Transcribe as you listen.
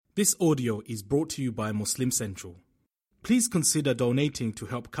This audio is brought to you by Muslim Central. Please consider donating to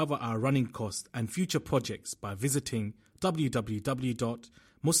help cover our running costs and future projects by visiting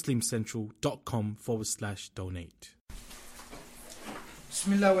www.muslimcentral.com/donate.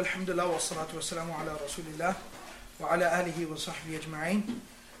 Bismillah walhamdulillah wa salatu wa salamu ala rasulillah wa ala alihi wa sahbihi ajma'in.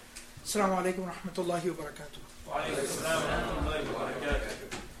 Assalamu alaikum wa rahmatullahi wa barakatuh. Wa alaikum assalam wa rahmatullahi wa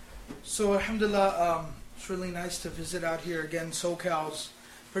barakatuh. So alhamdulillah, it's really nice to visit out here again. SoCal's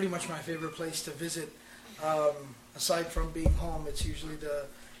pretty much my favorite place to visit. Aside from being home, it's usually the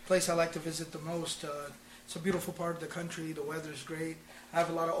place I like to visit the most. It's a beautiful part of the country. The weather's great. I have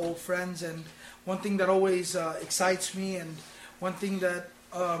a lot of old friends, and one thing that always excites me, and one thing that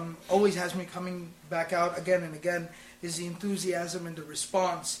always has me coming back out again and again, is the enthusiasm and the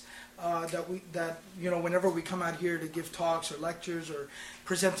response that whenever we come out here to give talks or lectures or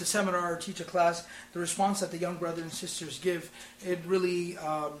present a seminar or teach a class, the response that the young brothers and sisters give, it really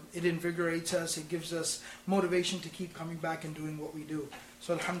it invigorates us. It gives us motivation to keep coming back and doing what we do.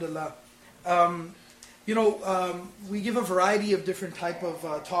 So alhamdulillah. We give a variety of different type of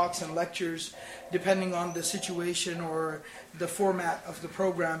talks and lectures depending on the situation or the format of the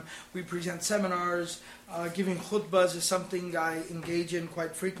program. We present seminars. Giving khutbahs is something I engage in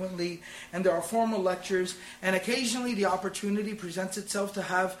quite frequently. And there are formal lectures. And occasionally the opportunity presents itself to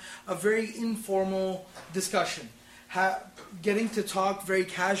have a very informal discussion. Getting to talk very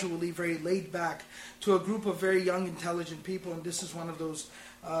casually, very laid back to a group of very young, intelligent people. And this is one of those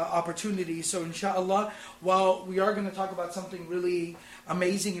opportunities. So inshallah, while we are going to talk about something really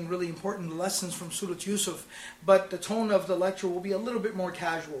amazing and really important, lessons from Surah Yusuf, but the tone of the lecture will be a little bit more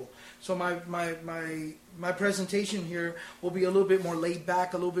casual. So my presentation here will be a little bit more laid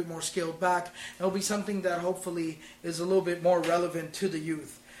back, a little bit more scaled back. It'll be something that hopefully is a little bit more relevant to the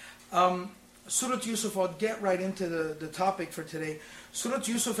youth. Surah Yusuf, I'll get right into the topic for today. Surah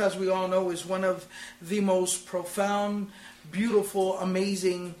Yusuf, as we all know, is one of the most profound, beautiful,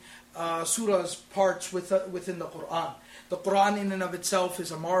 amazing surahs, parts within the Quran. The Quran in and of itself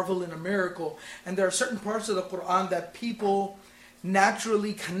is a marvel and a miracle. And there are certain parts of the Quran that people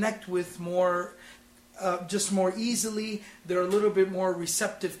naturally connect with more easily. They're a little bit more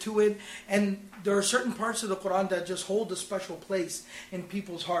receptive to it. And there are certain parts of the Quran that just hold a special place in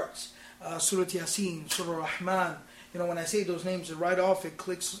people's hearts. Surah Yasin, Surah Rahman. When I say those names, right off, it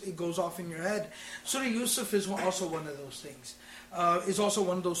goes off in your head. Surah Yusuf is also one of those things. Is also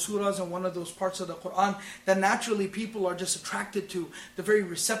one of those surahs and one of those parts of the Quran that naturally people are just attracted to. They're very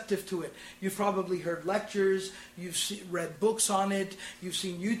receptive to it. You've probably heard lectures, you've read books on it, you've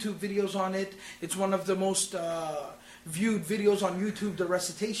seen YouTube videos on it. It's one of the most viewed videos on YouTube, the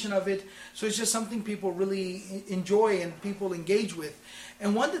recitation of it. So it's just something people really enjoy and people engage with.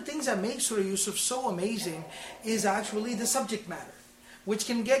 And one of the things that makes Surah Yusuf so amazing is actually the subject matter, which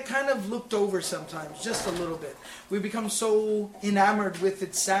can get kind of looked over sometimes, just a little bit. We become so enamored with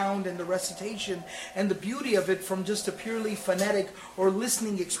its sound and the recitation and the beauty of it from just a purely phonetic or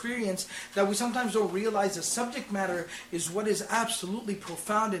listening experience that we sometimes don't realize the subject matter is what is absolutely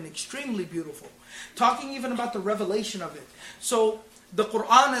profound and extremely beautiful. Talking even about the revelation of it. So the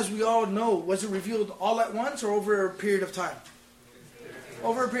Quran, as we all know, was it revealed all at once or over a period of time?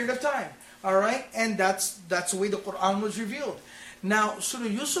 Over a period of time. Alright? And that's the way the Quran was revealed. Now, Surah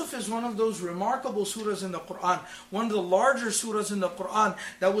Yusuf is one of those remarkable surahs in the Quran, one of the larger surahs in the Quran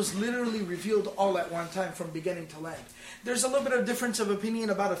that was literally revealed all at one time from beginning to end. There's a little bit of difference of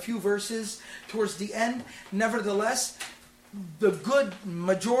opinion about a few verses towards the end. Nevertheless, the good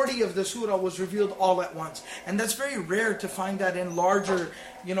majority of the surah was revealed all at once. And that's very rare to find that in larger,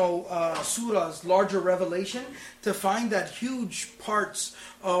 surahs, larger revelation, to find that huge parts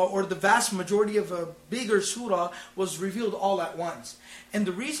or the vast majority of a bigger surah was revealed all at once. And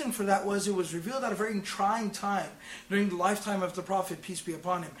the reason for that was it was revealed at a very trying time during the lifetime of the Prophet, peace be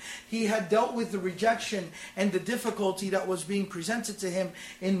upon him. He had dealt with the rejection and the difficulty that was being presented to him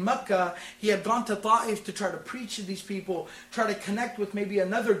in Mecca. He had gone to Ta'if to try to preach to these people, try to connect with maybe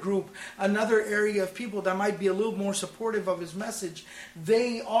another group, another area of people that might be a little more supportive of his message.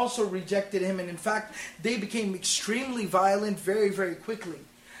 They also rejected him, and in fact, they became extremely violent very, very quickly.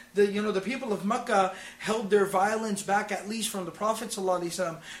 The people of Mecca held their violence back, at least from the Prophet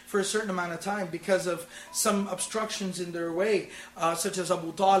ﷺ, for a certain amount of time because of some obstructions in their way, such as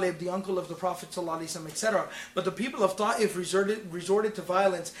Abu Talib, the uncle of the Prophet ﷺ, etc. But the people of Ta'if resorted to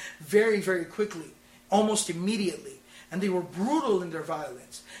violence very, very quickly, almost immediately. and they were brutal in their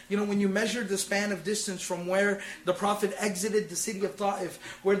violence. When you measured the span of distance from where the Prophet exited the city of Ta'if,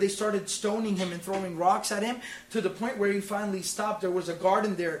 where they started stoning him and throwing rocks at him, to the point where he finally stopped, there was a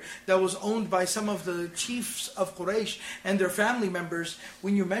garden there that was owned by some of the chiefs of Quraysh and their family members.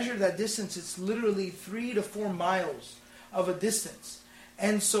 When you measure that distance, it's literally 3 to 4 miles of a distance.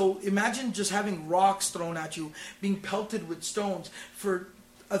 And so imagine just having rocks thrown at you, being pelted with stones for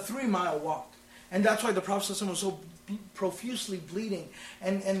a 3-mile walk. And that's why the Prophet ﷺ was so profusely bleeding,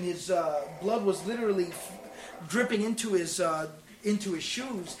 and his blood was literally dripping into his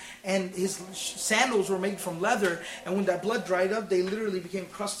shoes, and his sandals were made from leather, and when that blood dried up, they literally became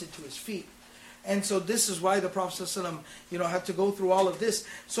crusted to his feet. And so this is why the Prophet ﷺ, had to go through all of this.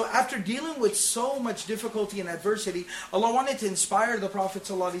 So after dealing with so much difficulty and adversity, Allah wanted to inspire the Prophet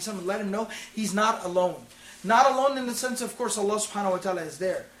ﷺ and let him know he's not alone. Not alone in the sense, of course, Allah subhanahu wa ta'ala is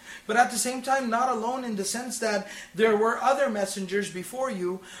there. But at the same time, not alone in the sense that there were other messengers before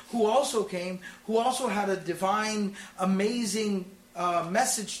you who also came, who also had a divine, amazing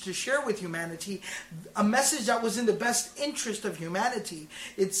message to share with humanity, a message that was in the best interest of humanity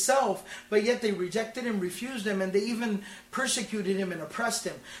itself, but yet they rejected him, refused him, and they even persecuted him and oppressed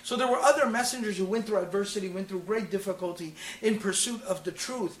him. So there were other messengers who went through adversity, went through great difficulty in pursuit of the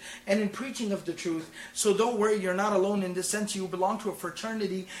truth and in preaching of the truth. So don't worry, you're not alone in this sense. You belong to a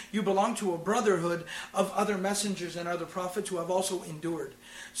fraternity, you belong to a brotherhood of other messengers and other prophets who have also endured.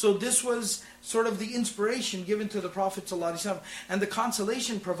 So this was sort of the inspiration given to the Prophet ﷺ, and the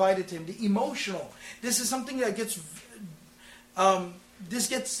consolation provided to him, the emotional. This is something that gets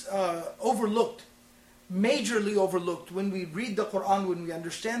overlooked, majorly overlooked when we read the Quran, when we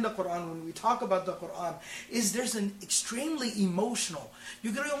understand the Quran, when we talk about the Quran, is there's an extremely emotional,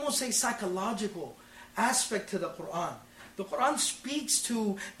 you could almost say psychological aspect to the Quran. The Quran speaks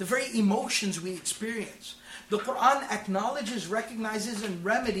to the very emotions we experience. The Quran acknowledges, recognizes, and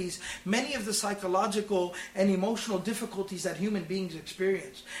remedies many of the psychological and emotional difficulties that human beings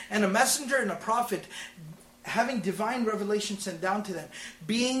experience. And a messenger and a prophet, having divine revelation sent down to them,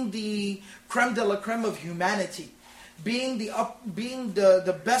 being the creme de la creme of humanity, being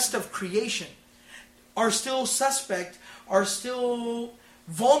the best of creation, are still suspect, are still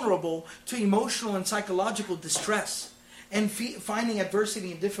vulnerable to emotional and psychological distress and finding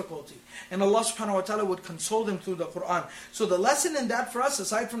adversity and difficulty. And Allah subhanahu wa ta'ala would console them through the Quran. So the lesson in that for us,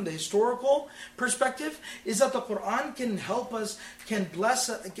 aside from the historical perspective, is that the Quran can help us, the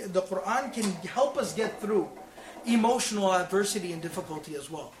Quran can help us get through emotional adversity and difficulty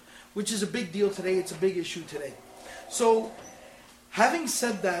as well, which is a big deal today. It's a big issue today. So having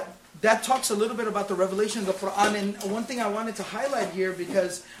said that, that talks a little bit about the revelation of the Quran. And one thing I wanted to highlight here,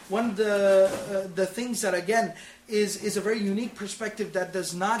 because one of the things that, again, is a very unique perspective that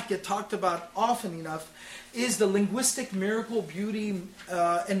does not get talked about often enough, is the linguistic miracle, beauty,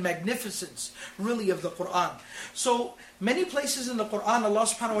 and magnificence, really, of the Quran. So many places in the Quran, Allah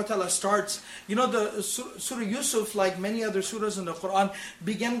subhanahu wa ta'ala starts, the Surah Yusuf, like many other surahs in the Quran,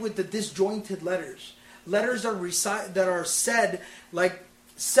 begin with the disjointed letters. Letters that are said like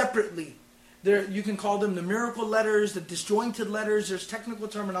separately. You can call them the miracle letters, the disjointed letters. There's technical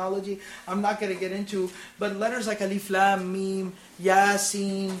terminology I'm not going to get into. But letters like Alif, Lam, Mim,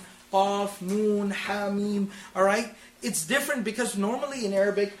 Yasin, Qaf, Noon, Ha, Mim. Alright? It's different because normally in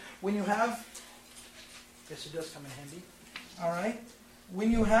Arabic, when you have... Yes, it does come in handy. Alright?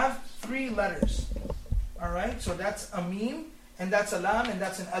 When you have 3 letters. Alright? So that's a Mim, and that's a Lam, and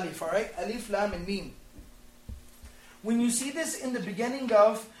that's an Alif. Alright? Alif, Lam, and Mim. When you see this in the beginning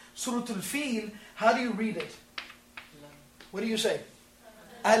of Surah Al-Fil, how do you read it? What do you say?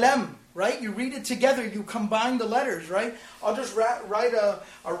 Alam, right? You read it together, you combine the letters, right? I'll just write a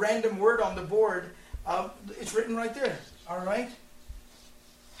random word on the board. It's written right there, alright?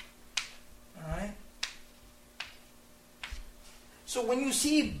 Alright? So when you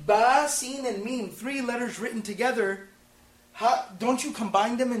see Ba, Sin, and Mim, 3 letters written together, don't you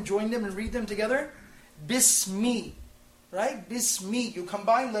combine them and join them and read them together? Bismi. Right? Bismi. You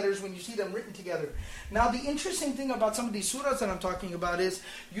combine letters when you see them written together. Now the interesting thing about some of these surahs that I'm talking about is,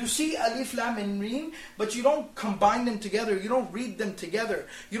 you see Alif, Lam, and Mim, but you don't combine them together. You don't read them together.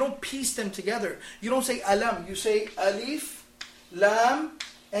 You don't piece them together. You don't say Alam. You say Alif, Lam,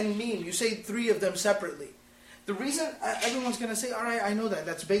 and Mim. You say 3 of them separately. The reason, everyone's going to say, alright, I know that.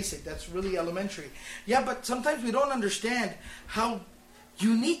 That's basic. That's really elementary. Yeah, but sometimes we don't understand how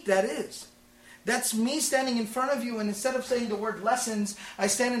unique that is. That's me standing in front of you, and instead of saying the word lessons, I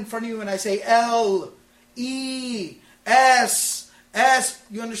stand in front of you and I say L, E, S, S.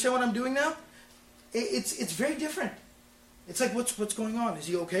 You understand what I'm doing now? It's very different. It's like, what's going on? Is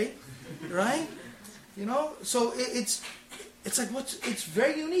he okay? Right? So it's like it's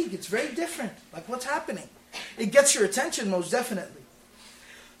very unique. It's very different. Like what's happening? It gets your attention most definitely.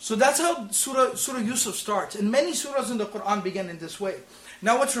 So that's how Surah Yusuf starts. And many surahs in the Quran begin in this way.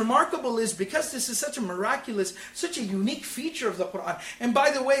 Now what's remarkable is because this is such a miraculous, such a unique feature of the Quran. And by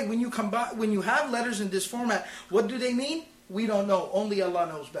the way, when you have letters in this format, what do they mean? We don't know. Only Allah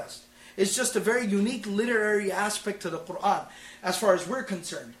knows best. It's just a very unique literary aspect to the Quran as far as we're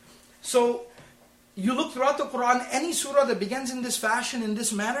concerned. So you look throughout the Quran, any surah that begins in this fashion, in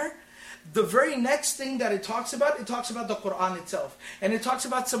this manner, the very next thing that it talks about the Quran itself. And it talks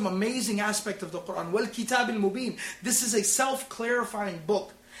about some amazing aspect of the Quran. Wal Kitab al-Mubin. This is a self-clarifying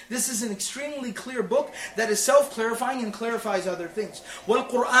book. This is an extremely clear book that is self-clarifying and clarifies other things. Wal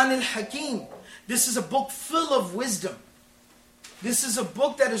Quran al-Hakim. This is a book full of wisdom. This is a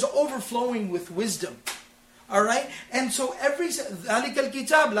book that is overflowing with wisdom. Alright? And so ذَلِكَ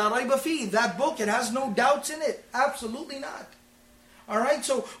الْكِتَابِ لَا رَيْبَ فِيهِ. That book, it has no doubts in it. Absolutely not. Alright,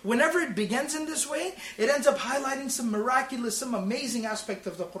 so whenever it begins in this way, it ends up highlighting some miraculous, some amazing aspect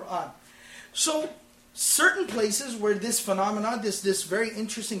of the Quran. So, certain places where this phenomena, this very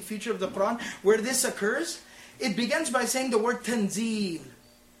interesting feature of the Quran, where this occurs, it begins by saying the word tanzeel.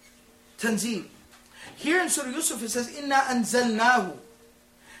 Tanzeel. Here in Surah Yusuf it says, Inna anzalnahu.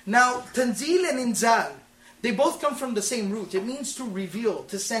 Now, tanzeel and inzal, they both come from the same root. It means to reveal,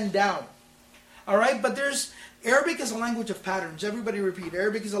 to send down. Alright, but Arabic is a language of patterns. Everybody repeat.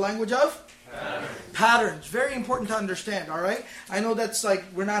 Arabic is a language of? Patterns. Very important to understand, alright? I know that's like,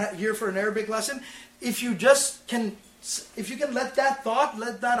 we're not here for an Arabic lesson. If you can let that thought,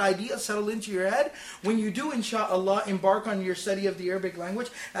 let that idea settle into your head, when you do, inshaAllah, embark on your study of the Arabic language,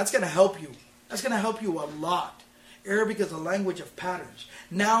 that's going to help you. That's going to help you a lot. Arabic is a language of patterns.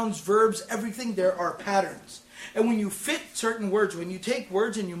 Nouns, verbs, everything, there are patterns. And when you fit certain words, when you take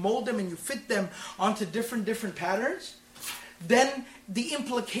words and you mold them and you fit them onto different patterns, then the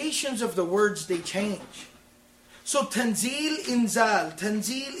implications of the words, they change. So tanzeel,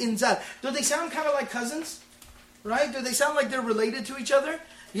 inzal. Do they sound kind of like cousins? Right? Do they sound like they're related to each other?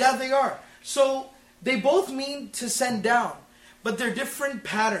 Yeah, they are. So they both mean to send down, but they're different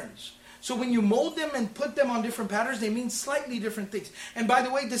patterns. So when you mold them and put them on different patterns, they mean slightly different things. And by the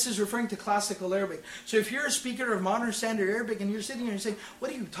way, this is referring to classical Arabic. So if you're a speaker of modern standard Arabic and you're sitting here and saying,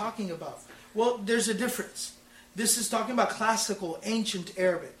 what are you talking about? Well, there's a difference. This is talking about classical, ancient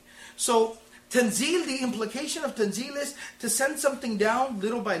Arabic. So tanzeel, the implication of tanzeel is to send something down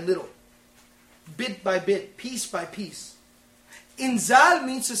little by little, bit by bit, piece by piece. Inzal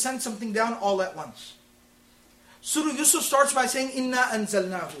means to send something down all at once. Surah Yusuf starts by saying, Inna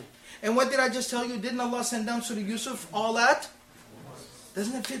anzalnahu. And what did I just tell you? Didn't Allah send down Surah Yusuf all at?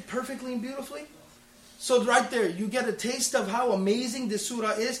 Doesn't it fit perfectly and beautifully? So right there, you get a taste of how amazing this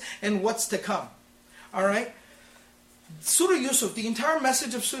surah is and what's to come. Alright? Surah Yusuf, the entire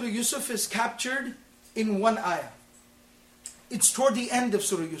message of Surah Yusuf is captured in one ayah. It's toward the end of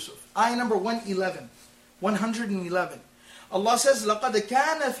Surah Yusuf. Ayah number 111. Allah says, لَقَدْ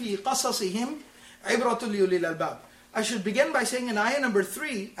كَانَ فِي قَصَصِهِمْ عِبْرَةٌ لِأُولِي الْأَلْبَابِ. I should begin by saying in ayah number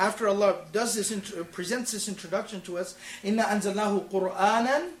 3, after Allah presents this introduction to us, Inna anzalnahu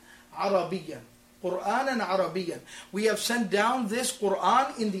Qur'anan Arabiyan. Qur'anan Arabiyan. We have sent down this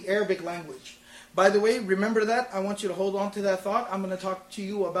Qur'an in the Arabic language. By the way, remember that. I want you to hold on to that thought. I'm going to talk to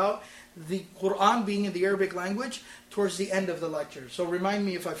you about the Qur'an being in the Arabic language towards the end of the lecture. So remind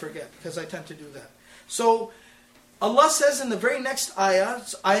me if I forget, because I tend to do that. So Allah says in the very next ayah,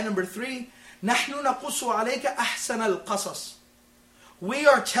 ayah number 3, نَحْنُ نَقُصُ عَلَيْكَ أَحْسَنَ الْقَصَصِ. We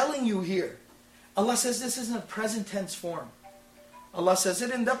are telling you here. Allah says this is in the present tense form. Allah says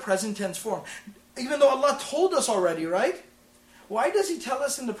it in the present tense form. Even though Allah told us already, right? Why does He tell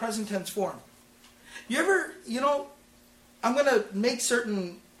us in the present tense form? I'm going to make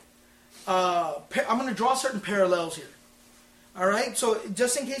certain, I'm going to draw certain parallels here. Alright? So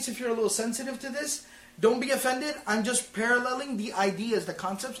just in case if you're a little sensitive to this, don't be offended. I'm just paralleling the ideas, the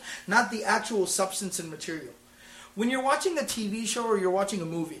concepts, not the actual substance and material. When you're watching a TV show or you're watching a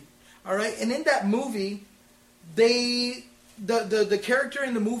movie, all right, and in that movie, the character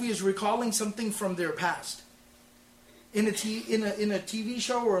in the movie is recalling something from their past. In a TV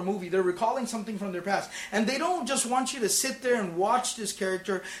show or a movie, they're recalling something from their past, and they don't just want you to sit there and watch this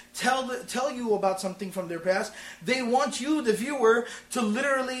character tell you about something from their past. They want you, the viewer, to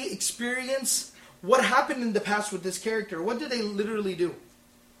literally experience what happened in the past with this character. What did they literally do?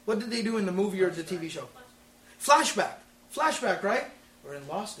 What did they do in the movie or the TV show? Flashback. Flashback, right? Or in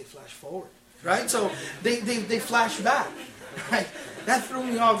Lost, they flash forward. right? So they flash back, right? That threw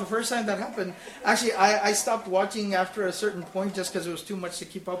me off the first time that happened. Actually, I stopped watching after a certain point just because it was too much to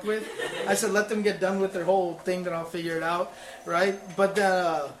keep up with. I said, let them get done with their whole thing, then I'll figure it out, right? But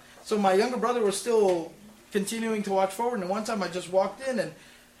so my younger brother was still continuing to watch forward, and one time I just walked in and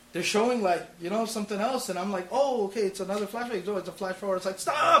they're showing like, something else, and I'm like, oh, okay, it's another flashback. Oh, it's a flash forward. It's like,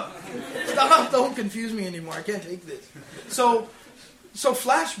 stop, don't confuse me anymore. I can't take this. So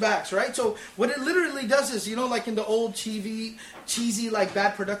flashbacks, right? So what it literally does is, like in the old cheesy, like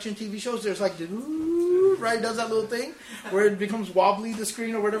bad production TV shows, there's like the right, does that little thing where it becomes wobbly, the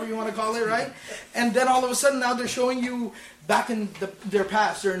screen, or whatever you want to call it, right? And then all of a sudden now they're showing you back in their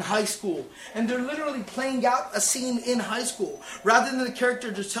past. They're in high school, and they're literally playing out a scene in high school rather than the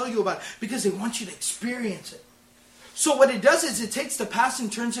character just tell you about it, because they want you to experience it. So what it does is it takes the past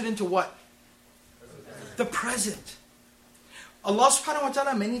and turns it into what? The present. Allah subhanahu wa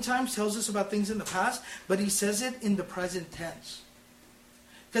ta'ala many times tells us about things in the past, but He says it in the present tense.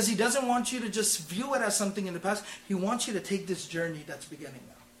 Because He doesn't want you to just view it as something in the past. He wants you to take this journey that's beginning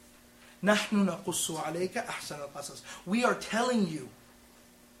now. نَحْنُ نَقُصُّ عَلَيْكَ أَحْسَنَ الْقَصَصِ. We are telling you.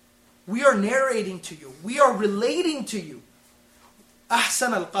 We are narrating to you. We are relating to you.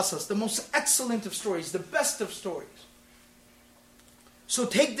 أَحْسَنَ الْقَصَصِ. The most excellent of stories. The best of stories. So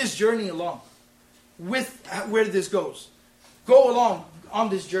take this journey along with where this goes. Go along on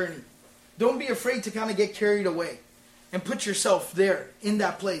this journey. Don't be afraid to kind of get carried away. And put yourself there, in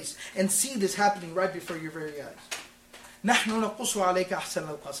that place. And see this happening right before your very eyes. نَحْنُ نَقُصُّ عَلَيْكَ أَحْسَنَ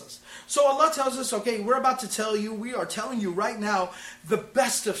الْقَصَصِ. So Allah tells us, okay, we are telling you right now the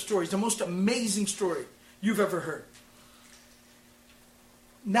best of stories, the most amazing story you've ever heard.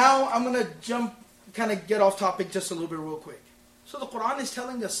 Now I'm going to kind of get off topic just a little bit real quick. So the Quran is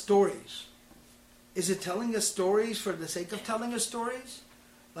telling us stories. Is it telling us stories for the sake of telling us stories?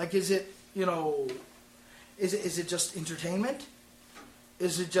 Like, is it, is it just entertainment?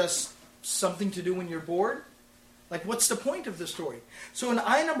 Is it just something to do when you're bored? Like, what's the point of the story? So in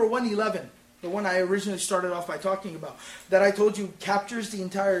ayah number 111, the one I originally started off by talking about, that I told you captures the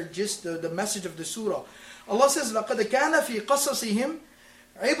entire gist, the message of the surah. Allah says, لَقَدْ كَانَ فِي قَصَصِهِمْ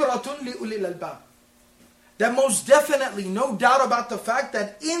عِبْرَةٌ لِأُولِي الْأَلْبَابِ. That most definitely, no doubt about the fact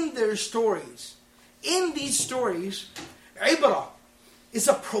that in their stories, in these stories, ibrah is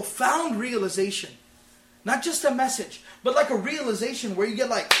a profound realization. Not just a message, but like a realization where you get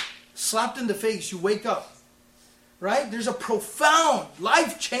like slapped in the face, you wake up. Right? There's a profound,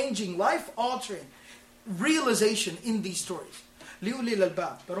 life-changing, life-altering realization in these stories. لِأُولِي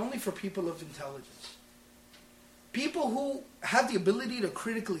الْأَلْبَابِ. But only for people of intelligence. People who have the ability to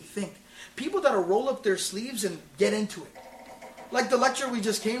critically think. People that will roll up their sleeves and get into it. Like the lecture we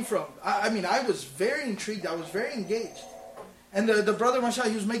just came from. I was very intrigued. I was very engaged. And the brother, mashallah,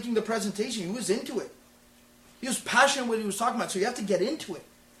 he was making the presentation. He was into it. He was passionate what he was talking about. So you have to get into it.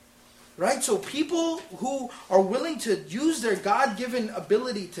 Right? So people who are willing to use their God-given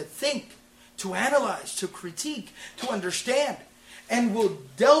ability to think, to analyze, to critique, to understand, and will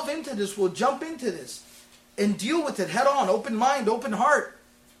delve into this, will jump into this, and deal with it head on, open mind, open heart.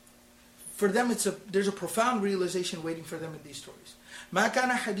 For them, there's a profound realization waiting for them in these stories. مَا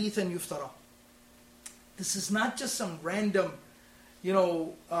كَانَ حَدِيثًا يُفْتَرَى. This is not just some random,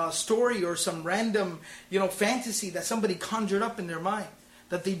 story or some random, fantasy that somebody conjured up in their mind,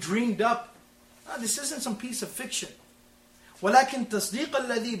 that they dreamed up. No, this isn't some piece of fiction. وَلَكِنْ تَصْدِيقَ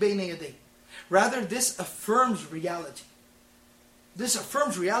الَّذِي بَيْنَ يَدَيْهِ. Rather, this affirms reality. This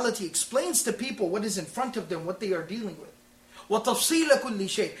affirms reality, explains to people what is in front of them, what they are dealing with. وَتَفْصِيلَ كُلِّ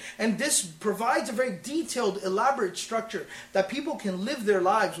شَيْءٍ. And this provides a very detailed, elaborate structure that people can live their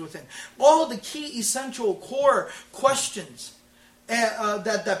lives within. All the key, essential, core questions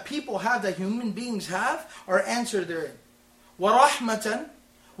that people have, that human beings have, are answered therein. وَرَحْمَةً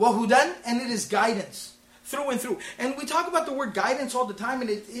وَهُدًى. And it is guidance. Through and through. And we talk about the word guidance all the time, and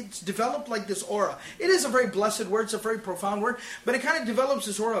it's developed like this aura. It is a very blessed word, it's a very profound word, but it kind of develops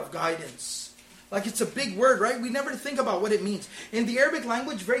this aura of guidance. Like it's a big word, right? We never think about what it means. In the Arabic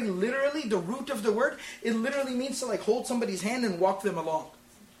language, very literally, the root of the word, it literally means to like hold somebody's hand and walk them along.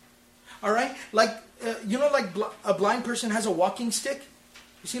 Alright? Like, like a blind person has a walking stick.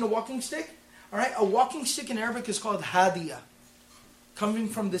 You seen a walking stick? Alright? A walking stick in Arabic is called hadiya. Coming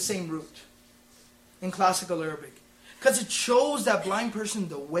from the same root. In classical Arabic. Because it shows that blind person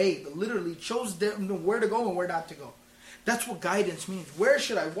the way. It literally shows them where to go and where not to go. That's what guidance means. Where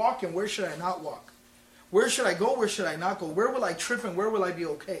should I walk and where should I not walk? Where should I go, where should I not go? Where will I trip and where will I be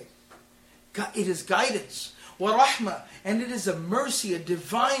okay? It is guidance. وَرَحْمَةً. And it is a mercy, a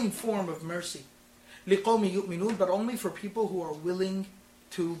divine form of mercy. لِقَوْمِ يُؤْمِنُونَ. But only for people who are willing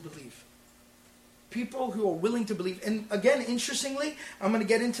to believe. people who are willing to believe. And again, interestingly, I'm going to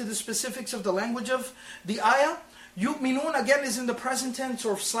get into the specifics of the language of the ayah. Yu'minun again is in the present tense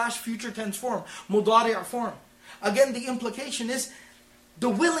or / future tense form, mudari' form. Again, the implication is the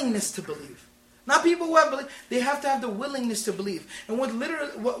willingness to believe. Not people who have belief. They have to have the willingness to believe. And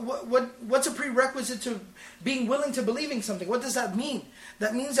what's a prerequisite to being willing to believing something? What does that mean?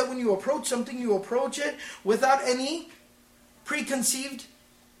 That means that when you approach something, you approach it without any preconceived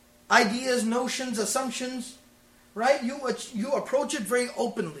ideas, notions, assumptions, right? You approach it very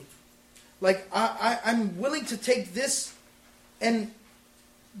openly. Like, I'm willing to take this and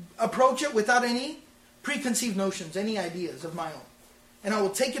approach it without any preconceived notions, any ideas of my own. And I will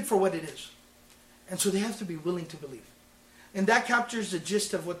take it for what it is. And so they have to be willing to believe. And that captures the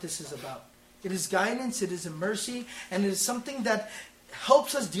gist of what this is about. It is guidance, it is a mercy, and it is something that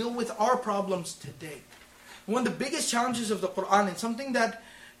helps us deal with our problems today. One of the biggest challenges of the Quran, and something that,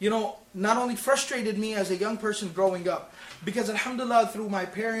 not only frustrated me as a young person growing up, because alhamdulillah, through my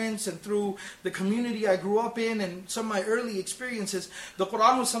parents and through the community I grew up in and some of my early experiences, the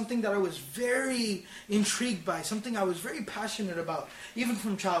Quran was something that I was very intrigued by, something I was very passionate about, even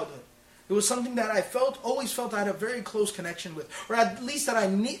from childhood. It was something that I always felt I had a very close connection with, or at least that I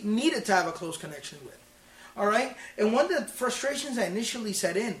needed to have a close connection with. All right? And one of the frustrations that initially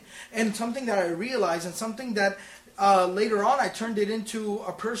set in, and something that I realized, and something that later on I turned it into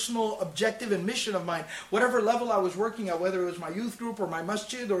a personal objective and mission of mine, whatever level I was working at, whether it was my youth group or my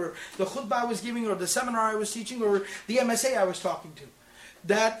masjid or the khutbah I was giving or the seminar I was teaching or the MSA I was talking to,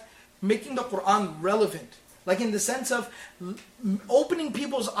 that making the Quran relevant, like in the sense of opening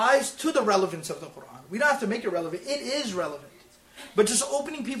people's eyes to the relevance of the Quran. We don't have to make it relevant. It is relevant. But just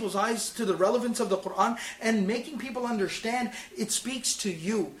opening people's eyes to the relevance of the Quran and making people understand it speaks to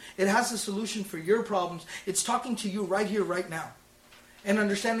you. It has a solution for your problems. It's talking to you right here, right now. And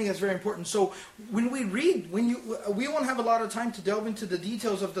understanding is very important. So when we read, we won't have a lot of time to delve into the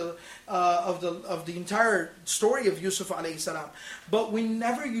details of the entire story of Yusuf alayhi salam. But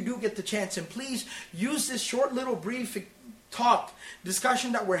whenever you do get the chance, and please use this short little brief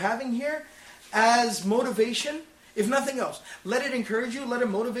discussion that we're having here as motivation. If nothing else, let it encourage you, let it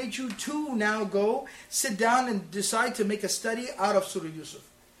motivate you to now go, sit down and decide to make a study out of Surah Yusuf.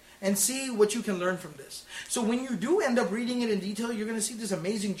 And see what you can learn from this. So when you do end up reading it in detail, you're going to see this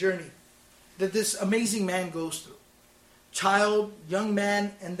amazing journey that this amazing man goes through. Child, young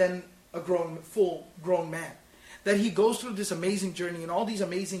man, and then a full grown man. That he goes through this amazing journey and all these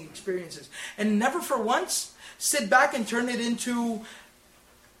amazing experiences. And never for once sit back and turn it into,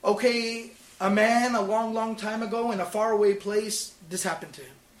 okay, a man a long, long time ago in a faraway place, this happened to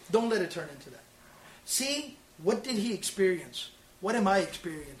him. Don't let it turn into that. See, what did he experience? What am I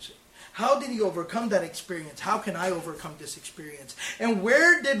experiencing? How did he overcome that experience? How can I overcome this experience? And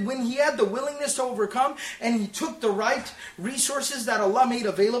when he had the willingness to overcome and he took the right resources that Allah made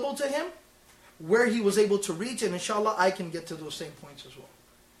available to him, where he was able to reach, and inshallah I can get to those same points as well.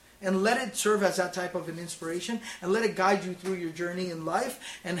 And let it serve as that type of an inspiration, and let it guide you through your journey in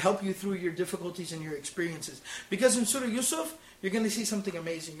life and help you through your difficulties and your experiences. Because in Surah Yusuf, you're going to see something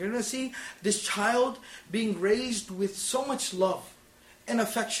amazing. You're going to see this child being raised with so much love and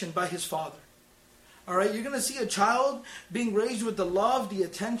affection by his father. Alright, you're going to see a child being raised with the love, the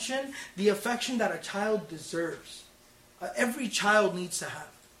attention, the affection that a child deserves. Every child needs to have.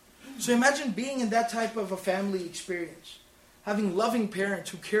 So imagine being in that type of a family experience. Having loving parents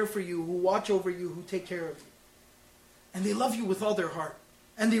who care for you, who watch over you, who take care of you. And they love you with all their heart.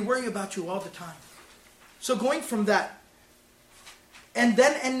 And they worry about you all the time. So going from that, and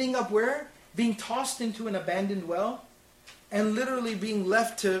then ending up where? Being tossed into an abandoned well, and literally being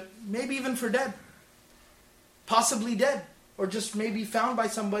left to, maybe even for dead. Possibly dead. Or just maybe found by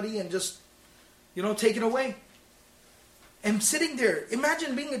somebody and just, taken away. And sitting there,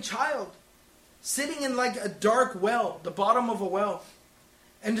 imagine being a child, sitting in like a dark well, the bottom of a well,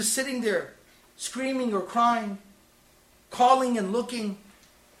 and just sitting there, screaming or crying, calling and looking,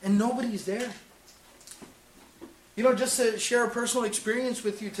 and nobody's there. Just to share a personal experience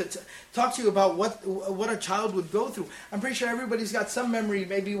with you, to talk to you about what a child would go through. I'm pretty sure everybody's got some memory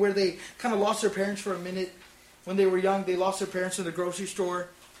maybe where they kind of lost their parents for a minute. When they were young, they lost their parents in the grocery store.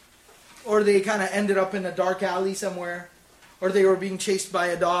 Or they kind of ended up in a dark alley somewhere. Or they were being chased by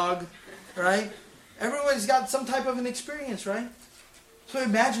a dog, right? Everybody's got some type of an experience, right? So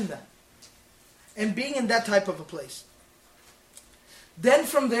imagine that. And being in that type of a place. Then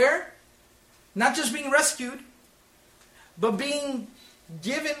from there, not just being rescued, but being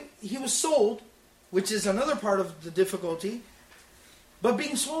given, he was sold, which is another part of the difficulty. But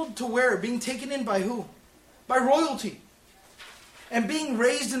being sold to where? Being taken in by who? By royalty. And being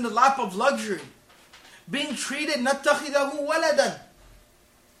raised in the lap of luxury. Being treated نَتَّخِذَهُ وَلَدًا.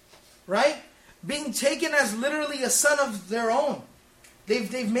 Right? Being taken as literally a son of their own.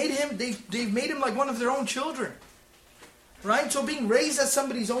 They've made him like one of their own children. Right? So being raised as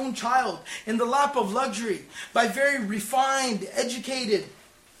somebody's own child in the lap of luxury by very refined, educated,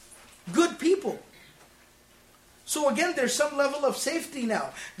 good people. So again, there's some level of safety now.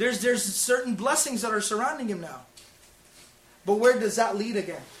 There's certain blessings that are surrounding him now. But where does that lead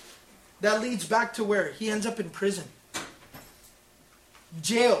again? That leads back to where? He ends up in prison.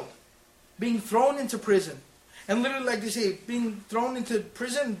 Jail. Being thrown into prison. And literally, like they say, being thrown into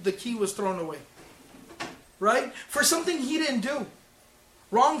prison, the key was thrown away. Right? For something he didn't do.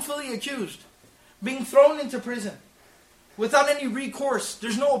 Wrongfully accused. Being thrown into prison. Without any recourse.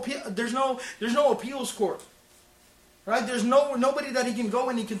 There's no appeals court. Right? There's nobody that he can go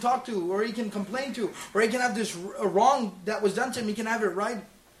and he can talk to, or he can complain to, or he can have this wrong that was done to him, he can have it right.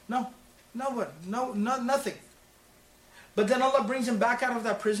 No. Nothing. But then Allah brings him back out of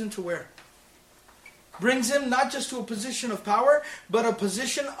that prison to where? Brings him not just to a position of power, but a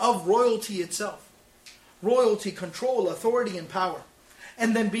position of royalty itself. Royalty, control, authority, and power.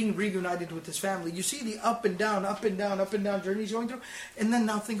 And then being reunited with his family. You see the up and down journey he's going through. And then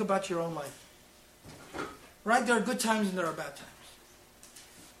now think about your own life. Right? There are good times and there are bad times.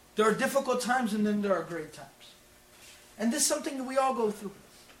 There are difficult times and then there are great times. And this is something that we all go through.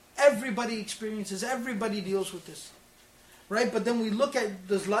 Everybody experiences, everybody deals with this. Right? But then we look at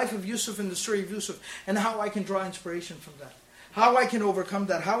the life of Yusuf and the story of Yusuf and how I can draw inspiration from that. How I can overcome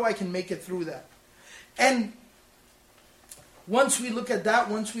that. How I can make it through that. And once we look at that,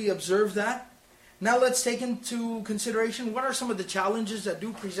 once we observe that, now let's take into consideration what are some of the challenges that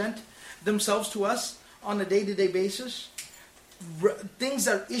do present themselves to us on a day-to-day basis.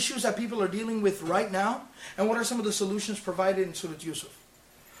 Issues that people are dealing with right now. And what are some of the solutions provided in Surah Yusuf.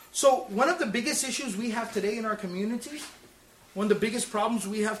 So one of the biggest issues we have today in our communities, one of the biggest problems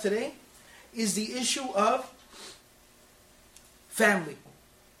we have today, is the issue of family.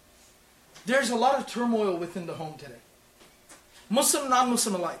 There's a lot of turmoil within the home today. Muslim,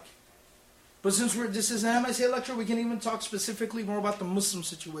 non-Muslim alike. But since this is an MSA lecture, we can even talk specifically more about the Muslim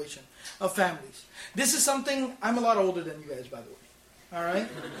situation of families. This is something, I'm a lot older than you guys, by the way. Alright?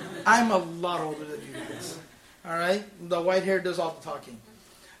 I'm a lot older than you guys. Alright? The white hair does all the talking.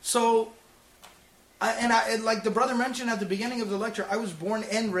 So, like the brother mentioned at the beginning of the lecture, I was born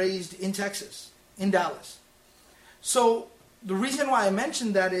and raised in Texas, in Dallas. So, the reason why I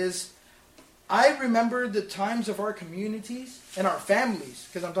mentioned that is, I remember the times of our communities and our families,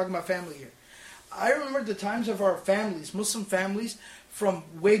 because I'm talking about family here. I remember the times of our families, Muslim families, from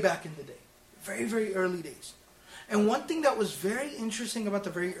way back in the day. Very, very early days. And one thing that was very interesting about the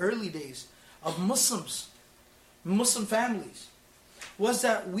very early days of Muslims, Muslim families, was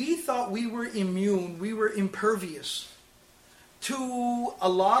that we thought we were immune, we were impervious to a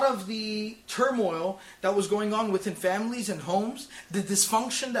lot of the turmoil that was going on within families and homes, the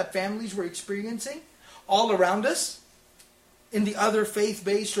dysfunction that families were experiencing all around us, in the other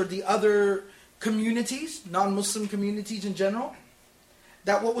faith-based or the other communities, non-Muslim communities in general,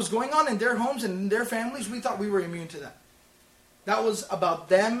 that what was going on in their homes and in their families, we thought we were immune to that. That was about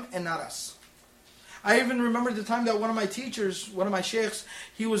them and not us. I even remember the time that one of my teachers, one of my sheikhs,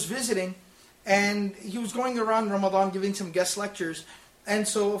 he was visiting, and he was going around Ramadan giving some guest lectures. And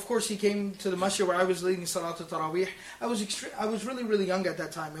so, of course, he came to the masjid where I was leading Salatul Taraweeh. I was really, really young at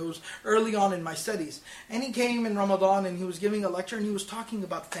that time. It was early on in my studies. And he came in Ramadan and he was giving a lecture and he was talking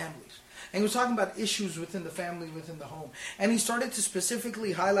about families. And he was talking about issues within the family, within the home. And he started to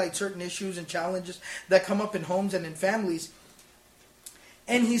specifically highlight certain issues and challenges that come up in homes and in families.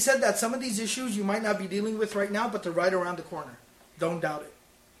 And he said that some of these issues you might not be dealing with right now, but they're right around the corner. Don't doubt it.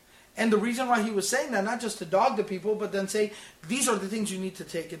 And the reason why he was saying that, not just to dog the people, but then say, these are the things you need to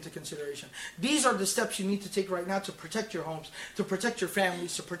take into consideration. These are the steps you need to take right now to protect your homes, to protect your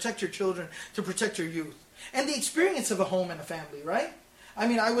families, to protect your children, to protect your youth. And the experience of a home and a family, right? I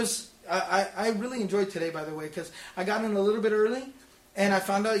mean, I really enjoyed today, by the way, because I got in a little bit early, and I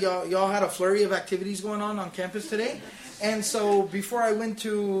found out y'all had a flurry of activities going on campus today. And so before I went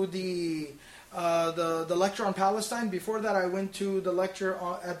to the lecture on Palestine, before that I went to the lecture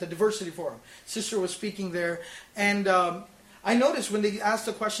at the Diversity Forum. Sister was speaking there, and I noticed when they asked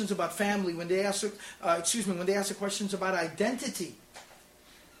the questions about family, when they asked the questions about identity,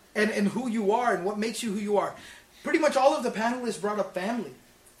 and who you are and what makes you who you are, pretty much all of the panelists brought up family.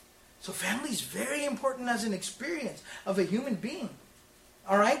 So family is very important as an experience of a human being.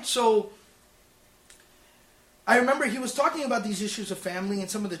 All right, so I remember he was talking about these issues of family and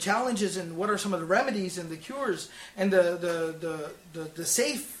some of the challenges and what are some of the remedies and the cures and the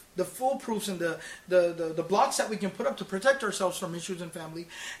safe the foolproofs and the blocks that we can put up to protect ourselves from issues in family.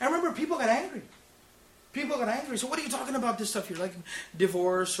 And remember, people got angry. People got angry. So what are you talking about this stuff here? Like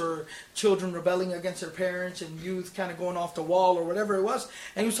divorce or children rebelling against their parents and youth kind of going off the wall or whatever it was.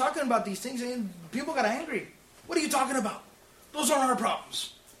 And he was talking about these things and people got angry. What are you talking about? Those aren't our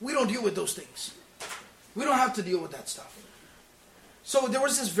problems. We don't deal with those things. We don't have to deal with that stuff. So there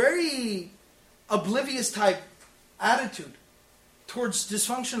was this very oblivious type attitude towards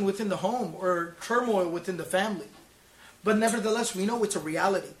dysfunction within the home or turmoil within the family. But nevertheless, we know it's a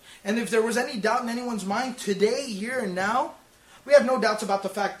reality. And if there was any doubt in anyone's mind, today, here and now, we have no doubts about the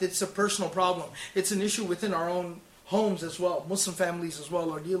fact that it's a personal problem. It's an issue within our own homes as well. Muslim families as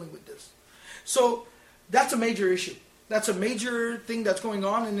well are dealing with this. So that's a major issue. That's a major thing that's going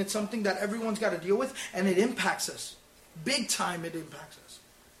on, and it's something that everyone's got to deal with, and it impacts us. Big time it impacts us.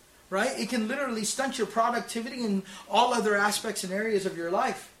 Right? It can literally stunt your productivity in all other aspects and areas of your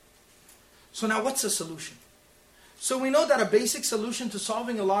life. So now what's the solution? So we know that a basic solution to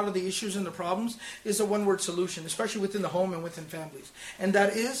solving a lot of the issues and the problems is a one-word solution, especially within the home and within families. And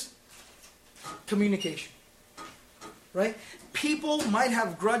that is communication. Right? People might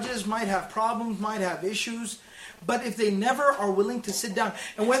have grudges, might have problems, might have issues, but if they never are willing to sit down,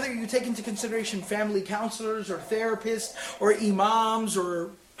 and whether you take into consideration family counselors or therapists or imams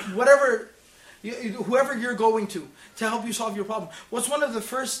or whatever, whoever you're going to help you solve your problem, what's one of the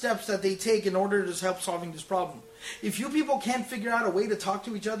first steps that they take in order to help solving this problem? If you people can't figure out a way to talk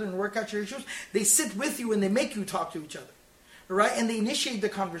to each other and work out your issues, they sit with you and they make you talk to each other. Right? And they initiate the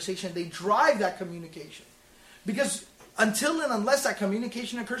conversation. They drive that communication. Because until and unless that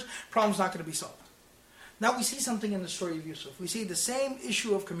communication occurs, problem's not going to be solved. Now we see something in the story of Yusuf. We see the same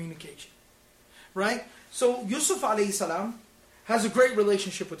issue of communication. Right? So Yusuf alayhi salam has a great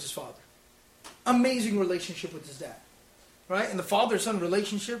relationship with his father. Amazing relationship with his dad. Right? And the father-son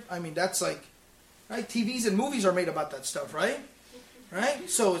relationship, I mean, that's like, right? TVs and movies are made about that stuff, right? Right?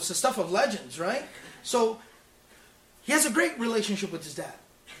 So it's the stuff of legends, right? So he has a great relationship with his dad.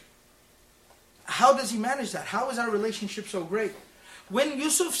 How does he manage that? How is our relationship so great? When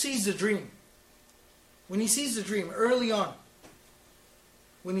Yusuf sees the dream, early on,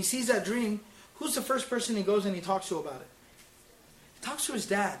 when he sees that dream, who's the first person he goes and he talks to about it? He talks to his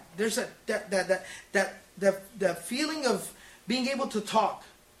dad. There's that feeling of being able to talk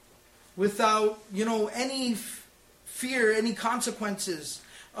without, any fear, any consequences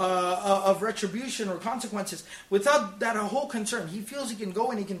of retribution or consequences, without that whole concern. He feels he can go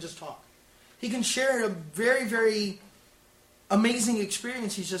and he can just talk. He can share a very, very amazing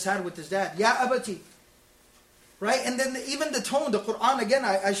experience he's just had with his dad. Ya abati. Right? And then even the tone, the Quran, again,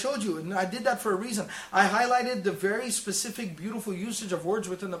 I showed you, and I did that for a reason. I highlighted the very specific, beautiful usage of words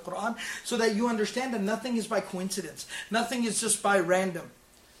within the Quran so that you understand that nothing is by coincidence. Nothing is just by random.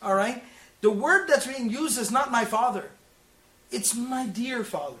 All right? The word that's being used is not my father. It's my dear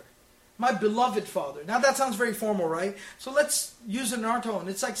father. My beloved father. Now that sounds very formal, right? So let's use it in our tone.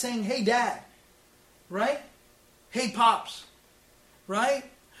 It's like saying, hey dad. Right? Hey pops. Right?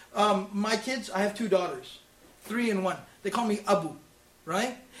 My kids, I have 2 daughters. 3 and 1. They call me Abu.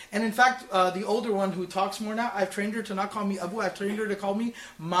 Right? And in fact, the older one who talks more now, I've trained her to not call me Abu. I've trained her to call me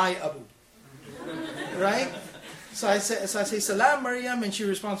my Abu. Right? So I say, Salam Maryam, and she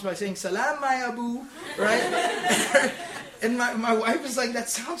responds by saying, Salam my Abu. Right? And my wife is like, that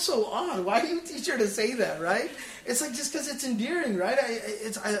sounds so odd. Why do you teach her to say that, right? It's like, just because it's endearing, right?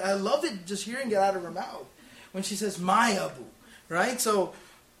 I love it just hearing it out of her mouth when she says, my Abu, right? So,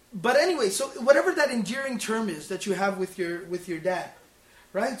 but anyway, so whatever that endearing term is that you have with your dad,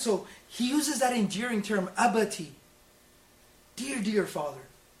 right? So he uses that endearing term, abati, dear father,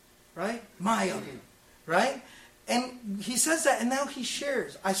 right? My Abu, right? And he says that, and now he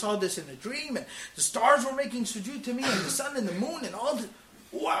shares. I saw this in a dream, and the stars were making sujood to me, and the sun and the moon, and all this.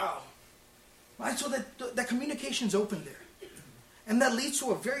 Wow. Right? So that communication's open there. And that leads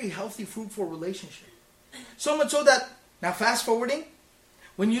to a very healthy, fruitful relationship. So much so that, now fast forwarding,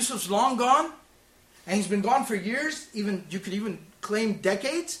 when Yusuf's long gone, and he's been gone for years, even you could even claim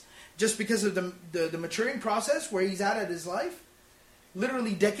decades, just because of the maturing process where he's at his life.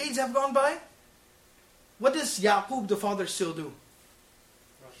 Literally decades have gone by. What does Yaqub, the father, still do?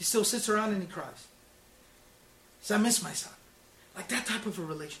 He still sits around and he cries. So I miss my son. Like that type of a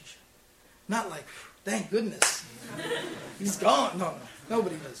relationship. Not like, thank goodness. He's gone. No.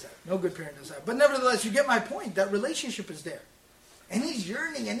 Nobody does that. No good parent does that. But nevertheless, you get my point. That relationship is there. And he's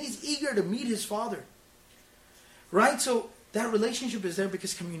yearning and he's eager to meet his father. Right? So that relationship is there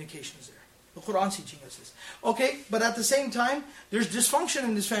because communication is there. The Quran's teaching us this. Okay, but at the same time, there's dysfunction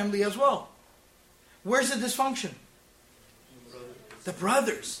in this family as well. Where's the dysfunction? The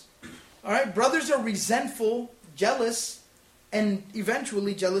brothers. All right, brothers are resentful, jealous, and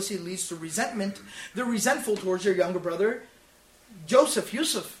eventually jealousy leads to resentment. They're resentful towards their younger brother,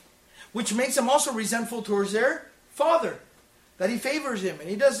 Yusuf, which makes them also resentful towards their father, that he favors him and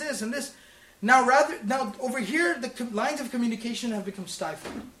he does this and this. Now over here, the lines of communication have become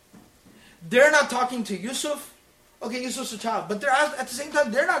stifled. They're not talking to Yusuf. Okay, Yusuf's a child, but at the same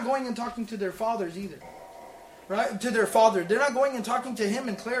time, they're not going and talking to their fathers either. Right? To their father. They're not going and talking to him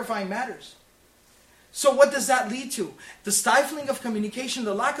and clarifying matters. So what does that lead to? The stifling of communication,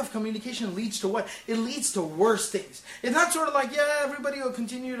 the lack of communication leads to what? It leads to worse things. It's not sort of like, yeah, everybody will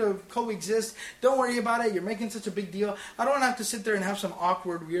continue to coexist. Don't worry about it. You're making such a big deal. I don't want to have to sit there and have some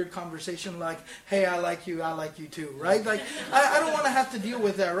awkward, weird conversation like, hey, I like you too, right? Like, I don't want to have to deal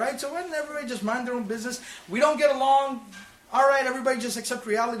with that, right? So why don't everybody just mind their own business? We don't get along. All right, everybody just accept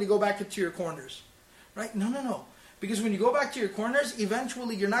reality, go back into your corners. Right? No. Because when you go back to your corners,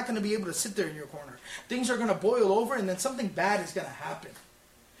 eventually you're not going to be able to sit there in your corner. Things are going to boil over and then something bad is going to happen.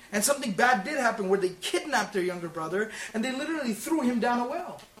 And something bad did happen where they kidnapped their younger brother and they literally threw him down a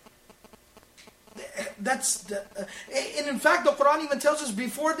well. And in fact, the Quran even tells us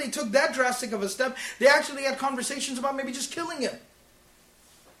before they took that drastic of a step, they actually had conversations about maybe just killing him.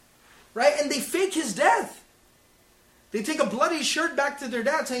 Right? And they fake his death. They take a bloody shirt back to their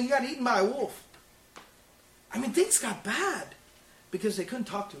dad saying he got eaten by a wolf. I mean, things got bad because they couldn't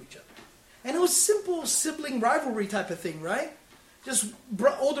talk to each other. And it was simple sibling rivalry type of thing, right? Just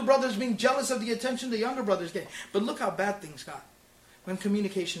older brothers being jealous of the attention the younger brothers get. But look how bad things got when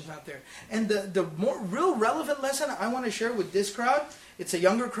communication's not there. And the more real relevant lesson I want to share with this crowd, it's a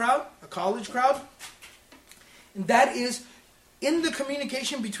younger crowd, a college crowd, and that is in the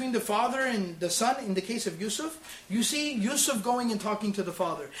communication between the father and the son, in the case of Yusuf, you see Yusuf going and talking to the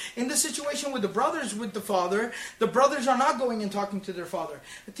father. In the situation with the brothers with the father, the brothers are not going and talking to their father.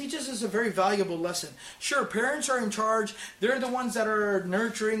 It teaches us a very valuable lesson. Sure, parents are in charge. They're the ones that are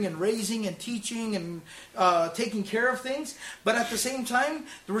nurturing and raising and teaching and taking care of things. But at the same time,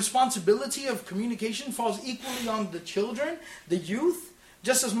 the responsibility of communication falls equally on the children, the youth,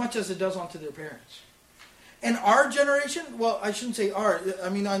 just as much as it does onto their parents. And our generation, well, I shouldn't say our. I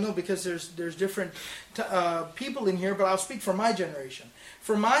mean, I know because there's different people in here, but I'll speak for my generation.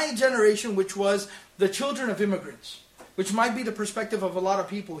 For my generation, which was the children of immigrants, which might be the perspective of a lot of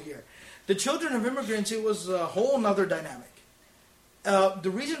people here. The children of immigrants, it was a whole nother dynamic.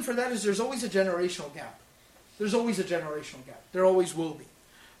 The reason for that is there's always a generational gap. There's always a generational gap. There always will be.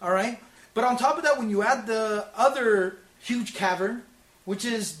 All right? But on top of that, when you add the other huge cavern, which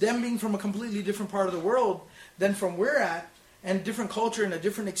is them being from a completely different part of the world than from where we're at, and different culture and a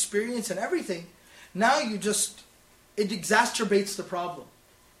different experience and everything, now it exacerbates the problem.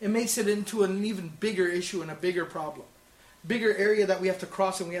 It makes it into an even bigger issue and a bigger problem. Bigger area that we have to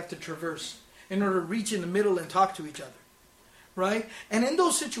cross and we have to traverse in order to reach in the middle and talk to each other. Right? And in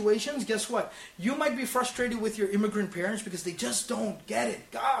those situations, guess what? You might be frustrated with your immigrant parents because they just don't get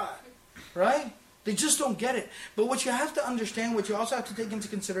it. God. Right? They just don't get it. But what you have to understand, what you also have to take into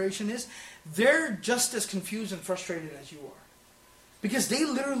consideration is they're just as confused and frustrated as you are. Because they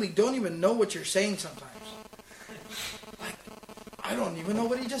literally don't even know what you're saying sometimes. Like, I don't even know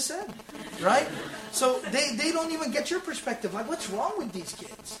what he just said. Right? So they don't even get your perspective. Like, what's wrong with these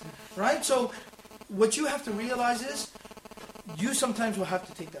kids? Right? So what you have to realize is you sometimes will have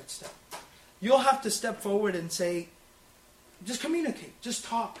to take that step. You'll have to step forward and say, just communicate. Just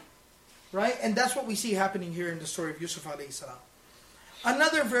talk. Right? And that's what we see happening here in the story of Yusuf alayhi salam.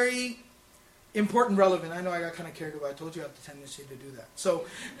 Another very important, relevant, I know I got kind of carried away. I told you I have the tendency to do that. So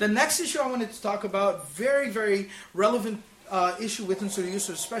the next issue I wanted to talk about, very, very relevant issue within Surah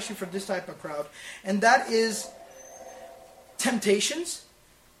Yusuf, especially for this type of crowd. And that is temptations,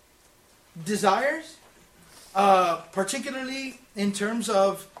 desires, particularly in terms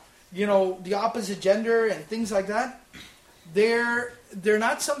of, the opposite gender and things like that. They're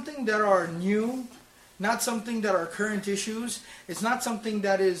not something that are new, not something that are current issues. It's not something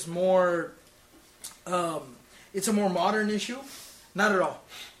that is more, it's a more modern issue. Not at all.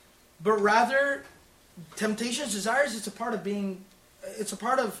 But rather, temptations, desires, it's a part of being, it's a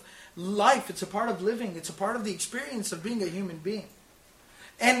part of life, it's a part of living, it's a part of the experience of being a human being.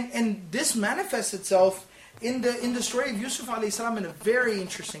 And this manifests itself in the story of Yusuf alayhi salam in a very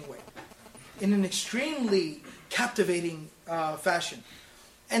interesting way. In an extremely captivating fashion.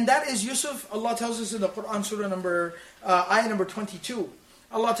 And that is Yusuf, Allah tells us in the Quran, Surah ayah number 22.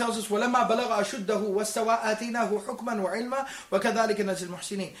 Allah tells us, وَلَمَّا بَلَغَ أَشُدَّهُ وَاسْتَوَىٰ آتَيْنَاهُ حُكْمًا وَعِلْمًا وَكَذَلِكَ نَجْزِي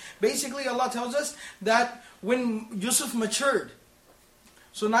الْمُحْسِنِينَ. Basically, Allah tells us that when Yusuf matured,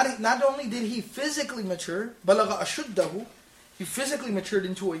 so not only did he physically mature, بَلَغَ أَشُدَّهُ, He physically matured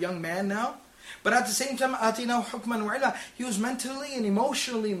into a young man now. But at the same time, آتِينَاهُ حُكْمًا وَعِلْمًا, he was mentally and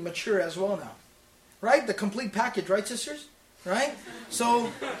emotionally mature as well now. Right? The complete package, right, sisters? Right?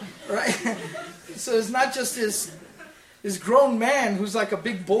 So, right? So it's not just this grown man who's like a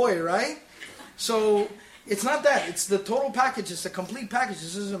big boy, right? So it's not that. It's the total package. It's a complete package.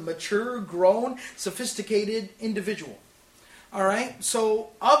 This is a mature, grown, sophisticated individual. All right?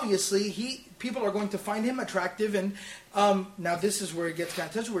 So obviously, people are going to find him attractive. And now this is where it gets kind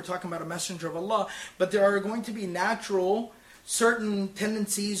of touchy. We're talking about a messenger of Allah. But there are going to be natural, certain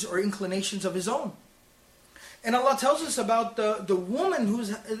tendencies or inclinations of his own. And Allah tells us about the woman who's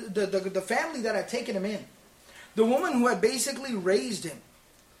the family that had taken him in. The woman who had basically raised him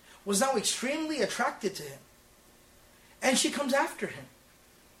was now extremely attracted to him. And she comes after him.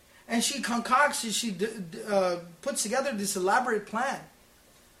 And she concocts, she puts together this elaborate plan.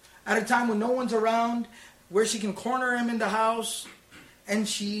 At a time when no one's around, where she can corner him in the house. And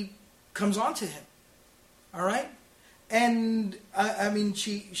she comes on to him. All right? And,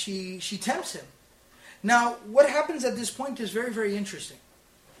 she tempts him. Now, what happens at this point is very, very interesting.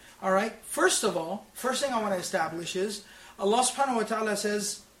 All right? First of all, first thing I want to establish is, Allah subhanahu wa ta'ala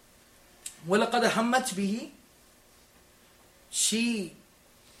says, وَلَقَدْ هَمَّتْ بِهِ. She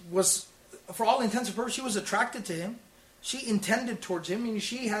was, for all intents and purposes, she was attracted to him. She intended towards him, meaning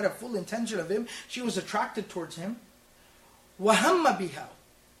she had a full intention of him. She was attracted towards him. وَهَمَّ بِهَا.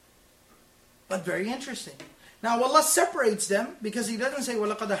 But very interesting. Now, Allah separates them, because He doesn't say,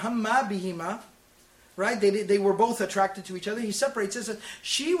 وَلَقَدْ هَمَّ بِهِمَا. Right? They were both attracted to each other. He separates us.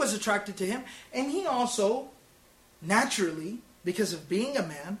 She was attracted to him. And he also, naturally, because of being a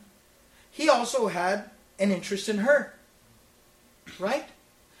man, he also had an interest in her. Right?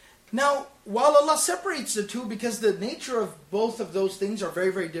 Now, while Allah separates the two, because the nature of both of those things are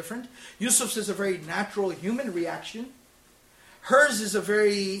very, very different. Yusuf's is a very natural human reaction. Hers is a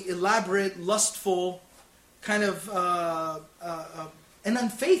very elaborate, lustful, kind of an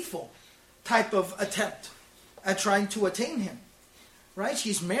unfaithful type of attempt at trying to attain him. Right?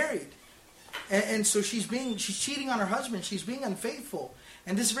 She's married. And so she's cheating on her husband. She's being unfaithful.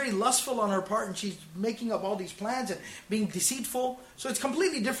 And this is very lustful on her part. And she's making up all these plans and being deceitful. So it's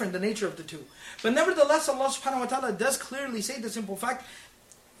completely different, the nature of the two. But nevertheless, Allah subhanahu wa ta'ala does clearly say the simple fact,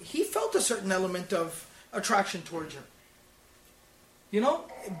 he felt a certain element of attraction towards her. You know,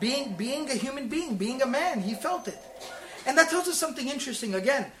 being a human being, being a man, he felt it. And that tells us something interesting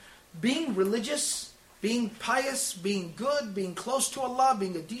again. Being religious, being pious, being good, being close to Allah,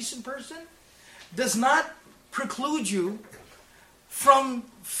 being a decent person, does not preclude you from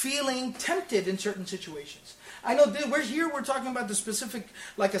feeling tempted in certain situations. I know we're talking about the specific,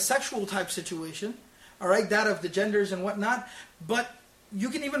 like a sexual type situation, all right, that of the genders and whatnot, but you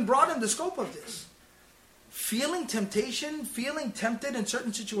can even broaden the scope of this. Feeling temptation, feeling tempted in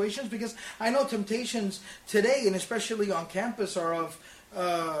certain situations, because I know temptations today, and especially on campus, are of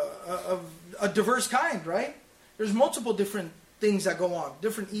a diverse kind, right? There's multiple different things that go on,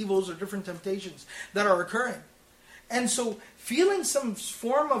 different evils or different temptations that are occurring. And so feeling some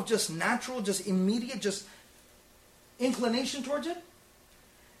form of just natural, just immediate, just inclination towards it,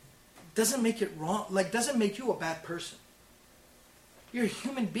 doesn't make it wrong, like doesn't make you a bad person. You're a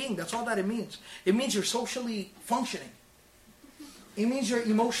human being, that's all that it means. It means you're socially functioning. It means you're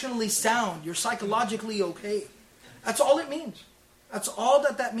emotionally sound, you're psychologically okay. That's all it means. That's all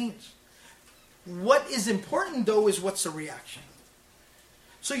that means. What is important though is what's the reaction.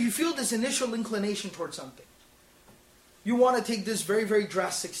 So you feel this initial inclination towards something. You want to take this very, very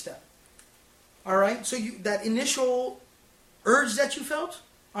drastic step. Alright, so that initial urge that you felt,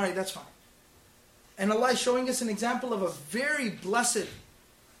 alright, that's fine. And Allah is showing us an example of a very blessed,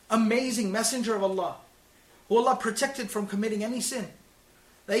 amazing messenger of Allah, who Allah protected from committing any sin.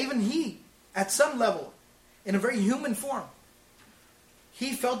 That even he, at some level, in a very human form,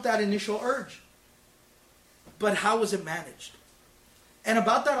 he felt that initial urge. But how was it managed? And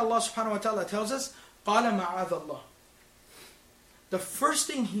about that, Allah subhanahu wa ta'ala tells us, قَالَ مَعَاذَ اللَّهِ. The first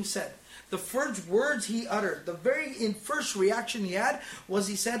thing he said, the first words he uttered, the very first reaction he had was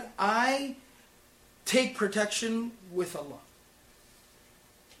he said, I take protection with Allah.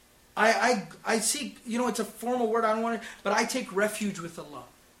 I seek, it's a formal word, I don't want to, but I take refuge with Allah.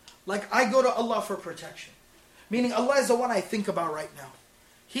 Like I go to Allah for protection. Meaning Allah is the one I think about right now.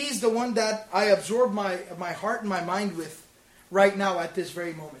 He's the one that I absorb my heart and my mind with right now at this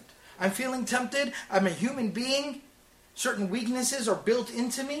very moment. I'm feeling tempted. I'm a human being. Certain weaknesses are built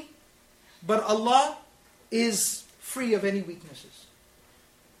into me. But Allah is free of any weaknesses.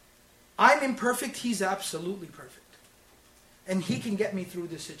 I'm imperfect. He's absolutely perfect. And He can get me through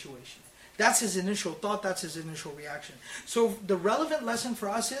this situation. That's his initial thought, that's his initial reaction. So the relevant lesson for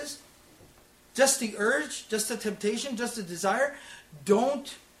us is, just the urge, just the temptation, just the desire, don't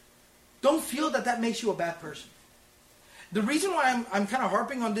feel that makes you a bad person. The reason why I'm kind of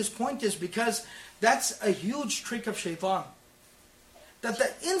harping on this point is because that's a huge trick of shaitan. That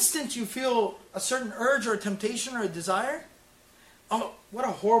the instant you feel a certain urge or a temptation or a desire, oh, what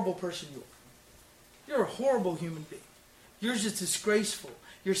a horrible person you are. You're a horrible human being. You're just disgraceful.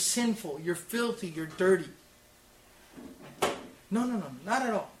 You're sinful. You're filthy. You're dirty. No, not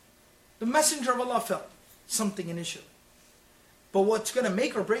at all. The Messenger of Allah felt something initially. But what's going to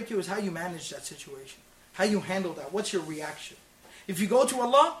make or break you is how you manage that situation. How you handle that. What's your reaction? If you go to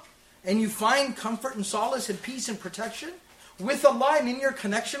Allah and you find comfort and solace and peace and protection with Allah and in your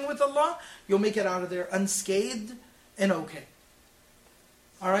connection with Allah, you'll make it out of there unscathed and okay.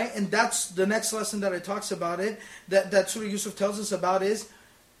 Alright? And that's the next lesson that it talks about it. That Surah Yusuf tells us about is,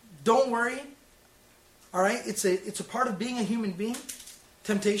 don't worry. Alright? It's a part of being a human being.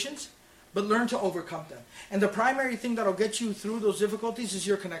 Temptations. But learn to overcome them. And the primary thing that'll get you through those difficulties is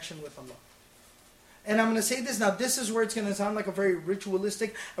your connection with Allah. And I'm going to say this, now this is where it's going to sound like a very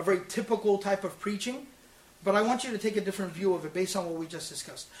ritualistic, a very typical type of preaching. But I want you to take a different view of it based on what we just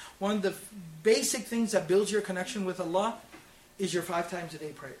discussed. One of the basic things that builds your connection with Allah is your 5 times a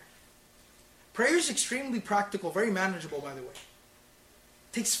day prayer. Prayer is extremely practical, very manageable by the way.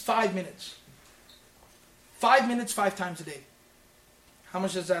 It takes 5 minutes. 5 minutes, 5 times a day. How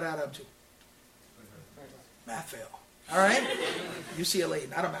much does that add up to? Math fail. All right? UCLA,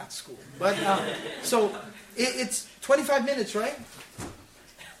 not a math school. But so it's 25 minutes, right?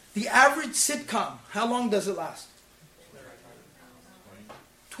 The average sitcom, how long does it last?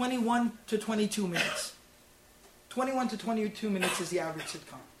 21 to 22 minutes. 21 to 22 minutes is the average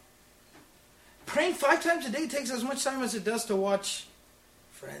sitcom. Praying 5 times a day takes as much time as it does to watch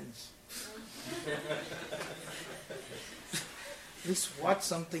Friends. At least watch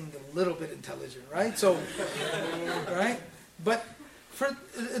something a little bit intelligent, right? So, right? But for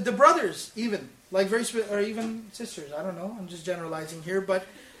the brothers, even, like or even sisters, I don't know, I'm just generalizing here, but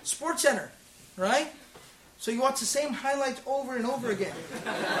Sports Center, right? So you watch the same highlights over and over again.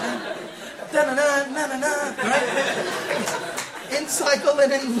 Right? In cycle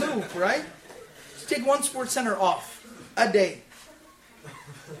and in loop, right? Just take one Sports Center off a day.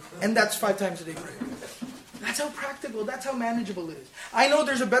 And that's 5 times a day prayer. That's how practical, that's how manageable it is. I know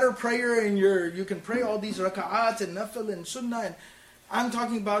there's a better prayer and you can pray all these raka'at and nafil and sunnah. And I'm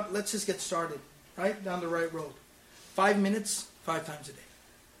talking about, let's just get started, right? Down the right road. 5 minutes, 5 times a day.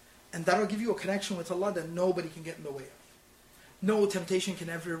 And that'll give you a connection with Allah that nobody can get in the way of. No temptation can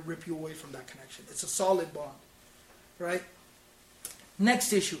ever rip you away from that connection. It's a solid bond, right?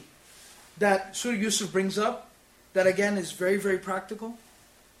 Next issue that Surah Yusuf brings up, that again is very, very practical,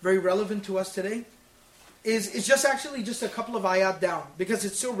 very relevant to us today, is just actually just a couple of ayat down, because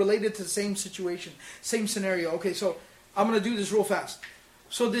it's still related to the same situation, same scenario. Okay, so I'm going to do this real fast.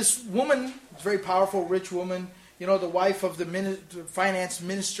 So this woman, very powerful, rich woman, you know, the wife of the finance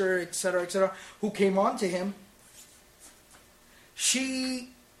minister, etc., who came on to him, she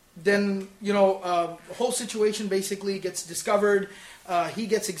then, you know, whole situation basically gets discovered. He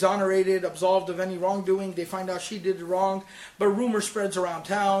gets exonerated, absolved of any wrongdoing. They find out she did it wrong. But rumor spreads around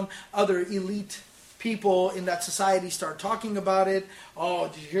town. Other elite people in that society start talking about it. Oh,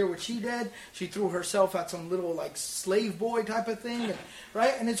 did you hear what she did? She threw herself at some little like slave boy type of thing.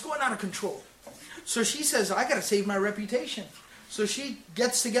 Right? And it's going out of control. So she says, I got to save my reputation. So she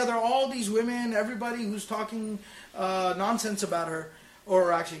gets together all these women, everybody who's talking nonsense about her,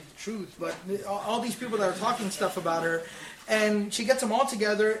 or actually the truth, but all these people that are talking stuff about her, and she gets them all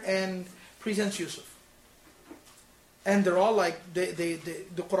together and presents Yusuf. And they're all like, the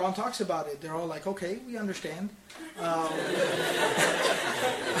Quran talks about it. They're all like, okay, we understand. All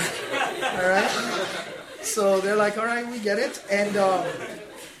right? So they're like, all right, we get it.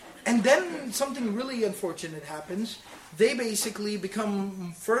 And then something really unfortunate happens. They basically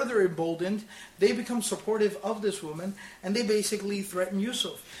become further emboldened. They become supportive of this woman. And they basically threaten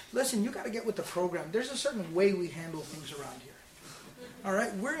Yusuf. Listen, you got to get with the program. There's a certain way we handle things around here. All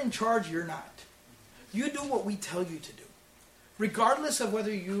right? We're in charge, you're not. You do what we tell you to do, regardless of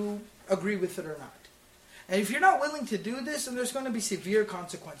whether you agree with it or not. And if you're not willing to do this, then there's going to be severe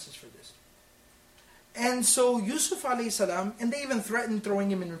consequences for this. And so Yusuf alayhi salam, and they even threatened throwing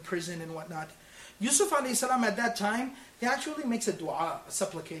him in prison and whatnot. Yusuf alayhi salam at that time, he actually makes a dua, a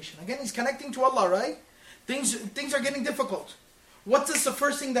supplication. Again, he's connecting to Allah, right? Things are getting difficult. What is the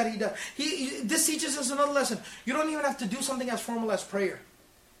first thing that he does? This teaches us another lesson. You don't even have to do something as formal as prayer.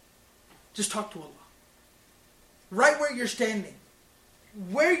 Just talk to Allah. Right where you're standing.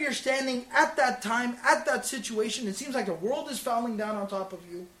 where you're standing at that time, at that situation, it seems like the world is falling down on top of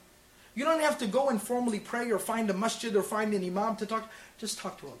you. You don't have to go and formally pray or find a masjid or find an imam to talk. Just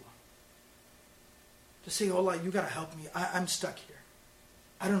talk to Allah. Just say, oh Allah, you got to help me. I'm stuck here.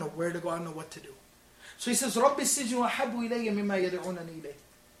 I don't know where to go. I don't know what to do. So he says, رَبِّ السِّجْنُ أَحَبُّ إِلَيَّ مِمَّا يَدْعُونَنِي إِلَيْهِ.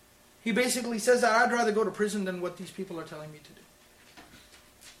 He basically says that I'd rather go to prison than what these people are telling me to do.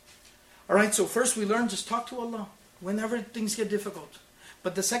 Alright, so first we learn, just talk to Allah whenever things get difficult.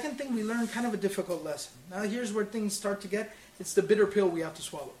 But the second thing we learn, kind of a difficult lesson. Now here's where things start to get, it's the bitter pill we have to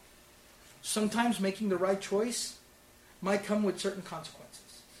swallow. Sometimes making the right choice might come with certain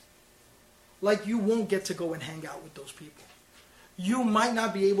consequences. Like you won't get to go and hang out with those people. You might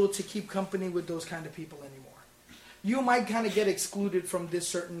not be able to keep company with those kind of people anymore. You might kind of get excluded from this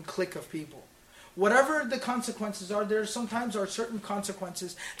certain clique of people. Whatever the consequences are, there sometimes are certain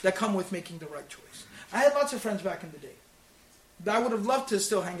consequences that come with making the right choice. I had lots of friends back in the day that I would have loved to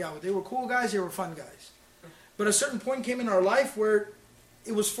still hang out with. They were cool guys, they were fun guys. But a certain point came in our life where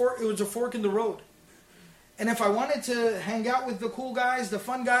it was a fork in the road. And if I wanted to hang out with the cool guys, the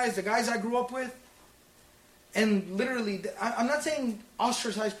fun guys, the guys I grew up with, and literally, I'm not saying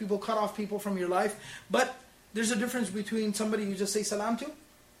ostracize people, cut off people from your life, but there's a difference between somebody you just say salam to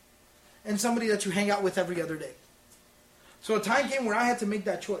and somebody that you hang out with every other day. So a time came where I had to make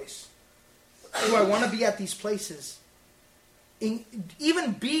that choice. Do I want to be at these places?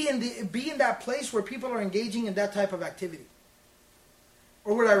 Even be in that place where people are engaging in that type of activity?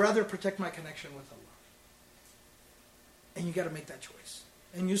 Or would I rather protect my connection with Allah? And you got to make that choice.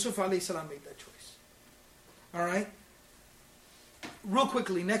 And Yusuf alayhi salam made that choice. Alright? Real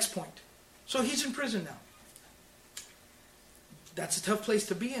quickly, next point. So he's in prison now. That's a tough place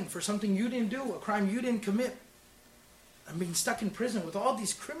to be in for something you didn't do, a crime you didn't commit. I'm being stuck in prison with all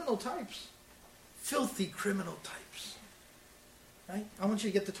these criminal types. Filthy criminal types. Right? I want you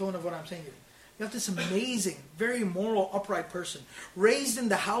to get the tone of what I'm saying here. You have this amazing, very moral, upright person, raised in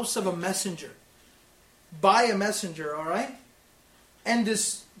the house of a messenger, by a messenger, alright? And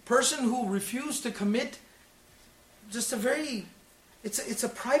this person who refused to commit just a very, it's a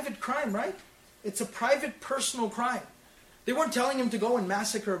private crime, right? It's a private, personal crime. They weren't telling him to go and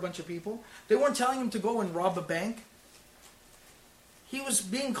massacre a bunch of people. They weren't telling him to go and rob a bank. He was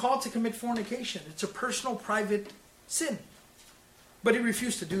being called to commit fornication. It's a personal, private sin. But he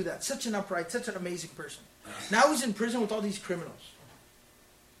refused to do that. Such an upright, such an amazing person. Now he's in prison with all these criminals.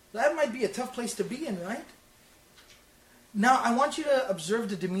 That might be a tough place to be in, right? Now, I want you to observe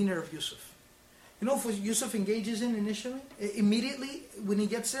the demeanor of Yusuf. You know what Yusuf engages in initially? Immediately, when he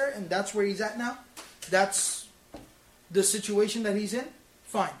gets there, and that's where he's at now, that's the situation that he's in,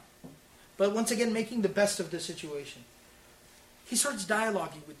 fine. But once again, making the best of the situation. He starts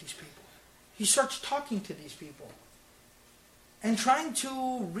dialoguing with these people. He starts talking to these people. And trying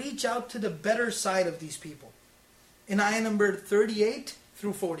to reach out to the better side of these people. In ayah number 38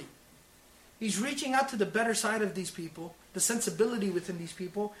 through 40. He's reaching out to the better side of these people, the sensibility within these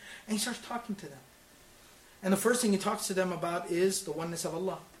people, and he starts talking to them. And the first thing he talks to them about is the oneness of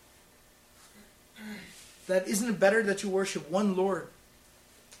Allah. That isn't it better that you worship one Lord?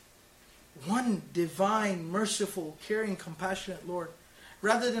 One divine, merciful, caring, compassionate Lord.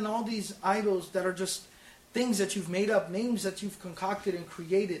 Rather than all these idols that are just things that you've made up, names that you've concocted and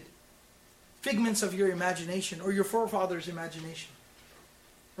created. Figments of your imagination or your forefathers' imagination.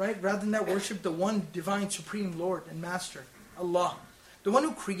 Right? Rather than that, worship the one divine, supreme Lord and Master, Allah. The one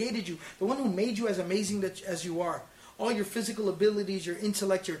who created you. The one who made you as amazing as you are. All your physical abilities, your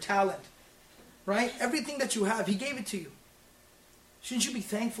intellect, your talent. Right? Everything that you have, He gave it to you. Shouldn't you be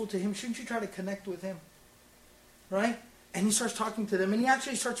thankful to Him? Shouldn't you try to connect with Him? Right? And he starts talking to them. And he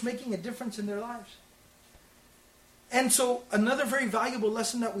actually starts making a difference in their lives. And so another very valuable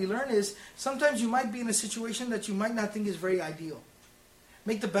lesson that we learn is sometimes you might be in a situation that you might not think is very ideal.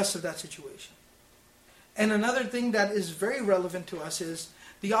 Make the best of that situation. And another thing that is very relevant to us is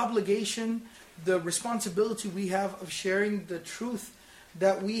the obligation, the responsibility we have of sharing the truth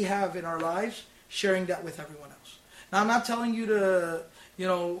that we have in our lives, sharing that with everyone else. Now I'm not telling you to,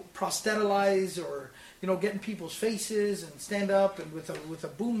 proselytize or, get in people's faces and stand up and with a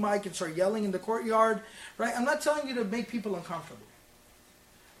boom mic and start yelling in the courtyard, right? I'm not telling you to make people uncomfortable.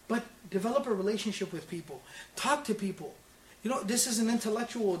 But develop a relationship with people. Talk to people. This is an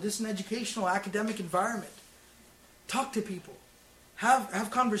intellectual, this is an educational, academic environment. Talk to people. Have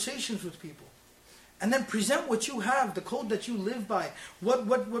conversations with people. And then present what you have, the code that you live by.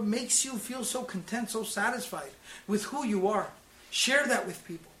 What makes you feel so content, so satisfied with who you are. Share that with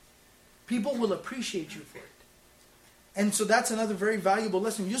people. People will appreciate you for it. And so that's another very valuable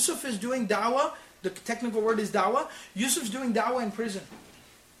lesson. Yusuf is doing da'wah The technical word is da'wah. Yusuf's doing da'wah in prison.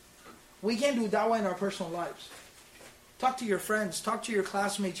 We can't do da'wah in our personal lives. Talk to your friends. Talk to your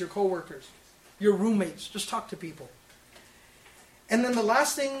classmates, your co-workers, your roommates. Just talk to people. And then the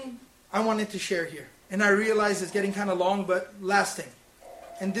last thing I wanted to share here, and I realize it's getting kind of long, but last thing.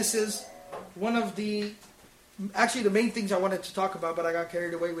 And this is one of the, actually the main things I wanted to talk about, but I got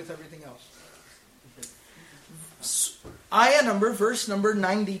carried away with everything else. Verse number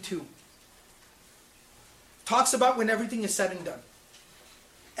 92. Talks about when everything is said and done.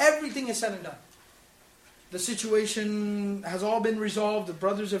 Everything is said and done. The situation has all been resolved. The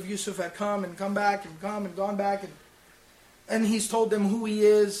brothers of Yusuf had come and come back and come and gone back. And he's told them who he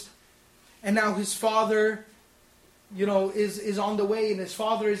is. And now his father, is on the way. And his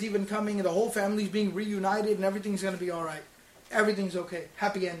father is even coming. And the whole family is being reunited. And everything's going to be all right. Everything's okay.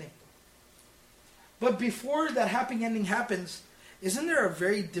 Happy ending. But before that happy ending happens, isn't there a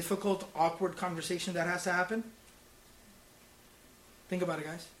very difficult, awkward conversation that has to happen? Think about it,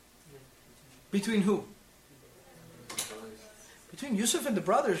 guys. Between who? Between Yusuf and the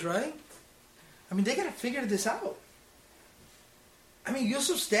brothers, right? I mean, they got to figure this out. I mean,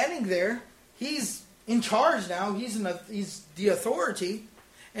 Yusuf's standing there. He's in charge now. He's the authority.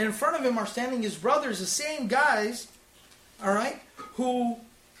 And in front of him are standing his brothers, the same guys, all right, who,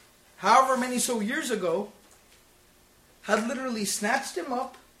 however many so years ago, had literally snatched him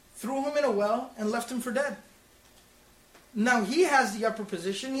up, threw him in a well, and left him for dead. Now he has the upper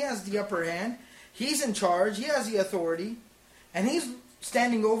position. He has the upper hand. He's in charge. He has the authority. And he's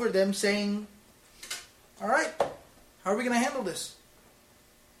standing over them saying, all right, how are we going to handle this?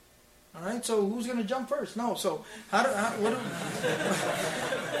 All right, so who's going to jump first? No, so right?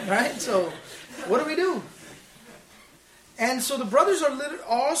 So what do we do? And so the brothers are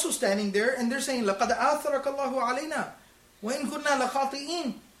also standing there, and they're saying, لَقَدْ آثَرَكَ اللَّهُ عَلَيْنَا وَإِن كُنَّا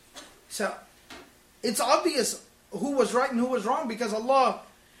لَخَاطِئِينَ. So it's obvious who was right and who was wrong, because Allah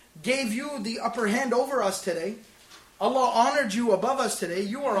gave you the upper hand over us today. Allah honored you above us today.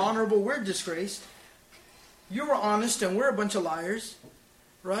 You are honorable, we're disgraced. You were honest and we're a bunch of liars.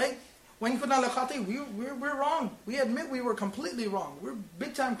 Right? When kunna lakhati, we're wrong. We admit we were completely wrong. We're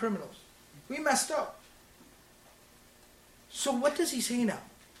big time criminals. We messed up. So what does he say now?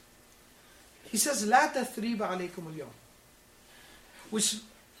 He says, لا تثريب عليكم اليوم. Which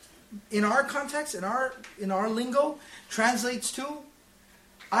in our context, in our lingo, translates to,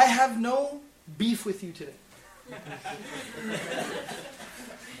 I have no beef with you today.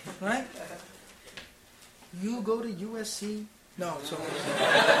 Right? You go to USC. No, so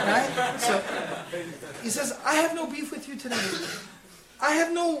right? So he says, I have no beef with you today. I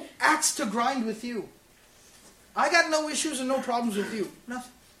have no axe to grind with you. I got no issues and no problems with you.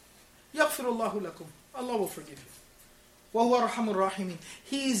 Nothing. يَغْفِرُ اللَّهُ لَكُمْ. Allah will forgive you. وَهُوَ رَحَمُ الرَّاحِمِينَ.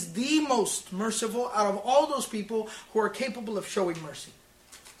 He is the most merciful out of all those people who are capable of showing mercy.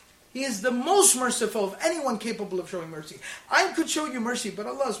 He is the most merciful of anyone capable of showing mercy. I could show you mercy, but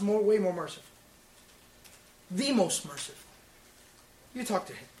Allah is way more merciful. The most merciful. You talk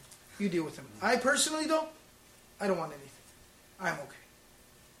to Him. You deal with Him. I personally, though, I don't want anything. I'm okay.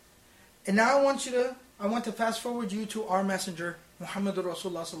 And now I want to fast forward you to our messenger, Muhammadur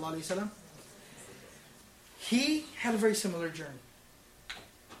Rasulullah sallallahu alaihi wasallam. He had a very similar journey.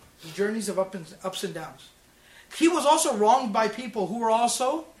 The journeys of ups and downs. He was also wronged by people who were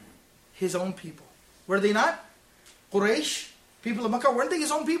also his own people. Were they not? Quraysh, people of Makkah, weren't they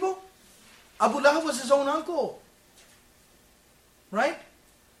his own people? Abu Lahab was his own uncle. Right?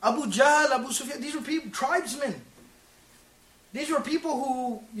 Abu Jahl, Abu Sufyan, these were people, tribesmen. These were people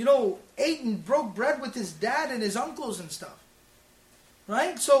who, ate and broke bread with his dad and his uncles and stuff.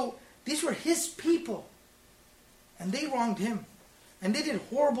 Right? So, these were his people. And they wronged him. And they did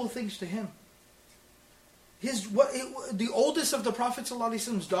horrible things to him. The oldest of the Prophet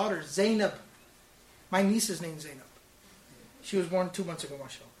ﷺ's daughters, Zainab. My niece is named Zainab. She was born 2 months ago,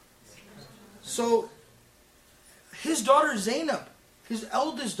 mashallah. So, his daughter Zainab, his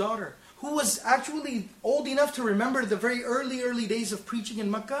eldest daughter, who was actually old enough to remember the very early days of preaching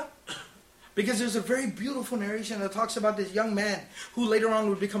in Mecca, because there's a very beautiful narration that talks about this young man who later on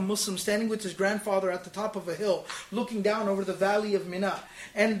would become Muslim, standing with his grandfather at the top of a hill, looking down over the valley of Mina.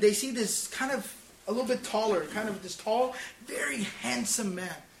 And they see this kind of a little bit taller, kind of this tall, very handsome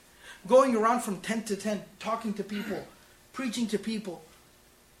man, going around from tent to tent, talking to people, preaching to people,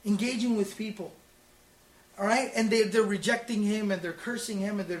 engaging with people. All right? And they're rejecting him, and they're cursing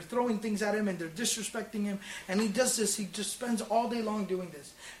him, and they're throwing things at him, and they're disrespecting him. And he does this. He just spends all day long doing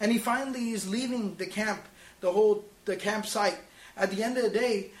this. And he finally is leaving the camp, the campsite at the end of the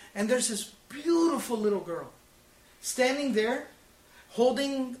day, and there's this beautiful little girl standing there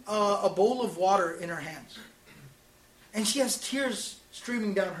holding a bowl of water in her hands. And she has tears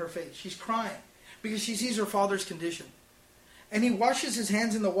streaming down her face. She's crying because she sees her father's condition. And he washes his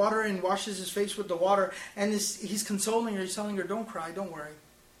hands in the water and washes his face with the water. And he's consoling her. He's telling her, don't cry, don't worry.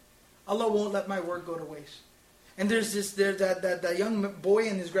 Allah won't let my word go to waste. And there's that young boy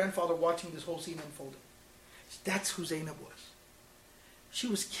and his grandfather watching this whole scene unfolding. That's who Zainab was. She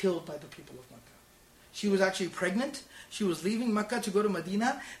was killed by the people of Mecca. She was actually pregnant. She was leaving Mecca to go to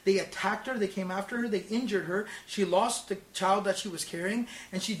Medina. They attacked her. They came after her. They injured her. She lost the child that she was carrying.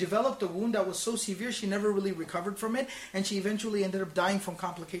 And she developed a wound that was so severe she never really recovered from it. And she eventually ended up dying from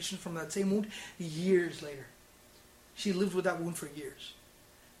complications from that same wound years later. She lived with that wound for years.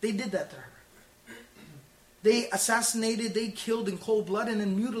 They did that to her. They assassinated, they killed in cold blood and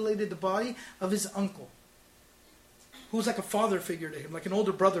then mutilated the body of his uncle, who was like a father figure to him, like an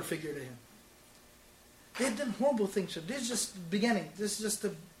older brother figure to him. They had done horrible things. So this is just the beginning. This is just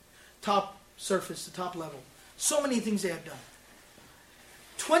the top surface, the top level. So many things they had done.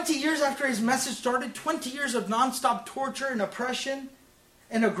 20 years after his message started, 20 years of non-stop torture and oppression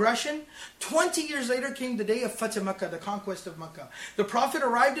and aggression. 20 years later came the day of Fatih Makkah, the conquest of Makkah. The Prophet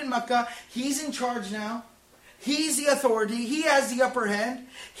arrived in Makkah. He's in charge now. He's the authority. He has the upper hand.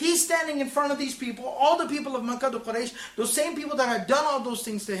 He's standing in front of these people. All the people of Makkah, the Quraysh, those same people that had done all those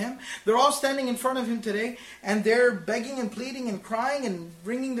things to him, they're all standing in front of him today. And they're begging and pleading and crying and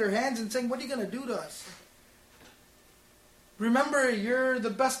wringing their hands and saying, what are you going to do to us? Remember, you're the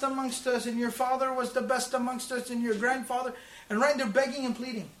best amongst us, and your father was the best amongst us, and your grandfather. And right, they're begging and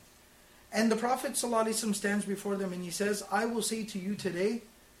pleading. And the Prophet ﷺ stands before them and he says, I will say to you today,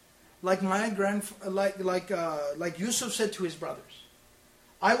 like Yusuf said to his brothers.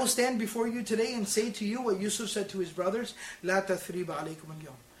 I will stand before you today and say to you what Yusuf said to his brothers, لا تثريب عليكم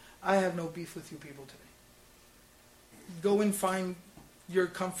اليوم. I have no beef with you people today. Go and find your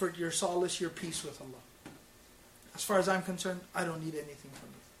comfort, your solace, your peace with Allah. As far as I'm concerned, I don't need anything from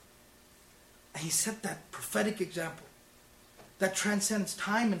you. And he set that prophetic example that transcends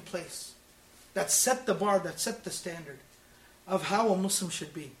time and place, that set the bar, that set the standard of how a Muslim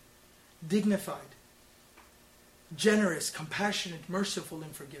should be. Dignified, generous, compassionate, merciful,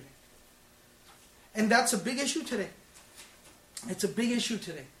 and forgiving. And that's a big issue today. It's a big issue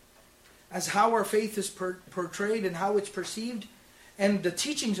today. As how our faith is portrayed and how it's perceived, and the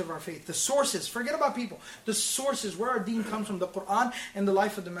teachings of our faith, the sources, forget about people, the sources, where our deen comes from, the Quran and the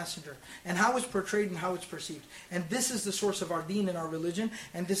life of the Messenger, and how it's portrayed and how it's perceived. And this is the source of our deen and our religion,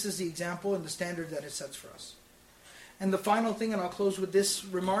 and this is the example and the standard that it sets for us. And the final thing, and I'll close with this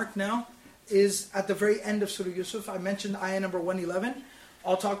remark now, is at the very end of Surah Yusuf, I mentioned ayah number 111.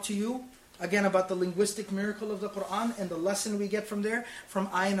 I'll talk to you again about the linguistic miracle of the Quran and the lesson we get from there, from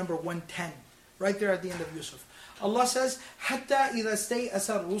ayah number 110, right there at the end of Yusuf. Allah says, حَتَّى إِذَا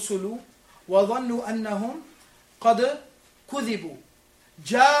اسْتَيْأَسَ الرُّسُلُ وَظَنُّوا أَنَّهُمْ قَدْ كُذِبُوا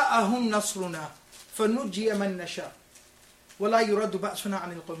جَاءَهُمْ نَصْرُنَا فَنُجِّيَ مَنْ نَشَاءُ وَلَا يُرَدُّ بَأْسُنَا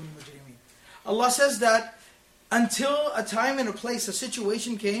عَنِ الْقَوْمِ الْمُجْرِمِينَ. Allah says that until a time and a place, a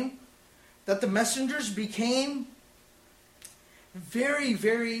situation came, that the messengers became very,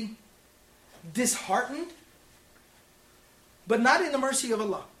 very disheartened, but not in the mercy of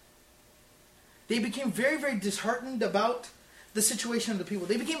Allah. They became very, very disheartened about the situation of the people.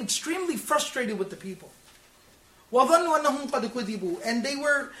 They became extremely frustrated with the people. وَظَنُّوا أَنَّهُمْ قَدْ كُذِبُوا. And they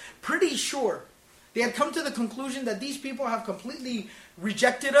were pretty sure. They had come to the conclusion that these people have completely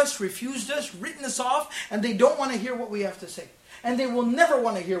rejected us, refused us, written us off, and they don't want to hear what we have to say. And they will never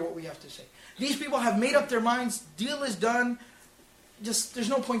want to hear what we have to say. These people have made up their minds, deal is done, just there's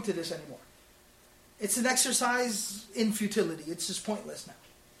no point to this anymore. It's an exercise in futility. It's just pointless now.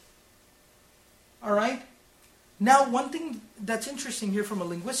 Alright? Now one thing that's interesting here from a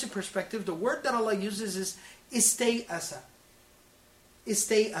linguistic perspective, the word that Allah uses is istay'asa.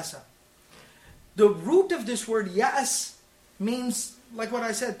 Istay'asa. The root of this word, ya'as, means, like what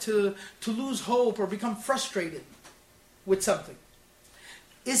I said, to lose hope or become frustrated with something.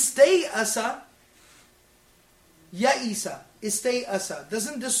 Istay'asa, ya'isa, istay'asa.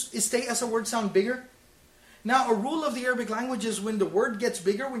 Doesn't this istay'asa word sound bigger? Now, a rule of the Arabic language is when the word gets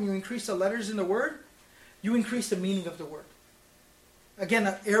bigger, when you increase the letters in the word, you increase the meaning of the word.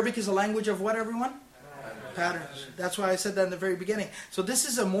 Again, Arabic is a language of what, everyone? Patterns. That's why I said that in the very beginning. So this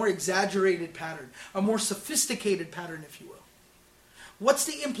is a more exaggerated pattern, a more sophisticated pattern, if you will. What's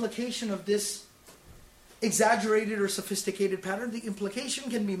the implication of this exaggerated or sophisticated pattern? The implication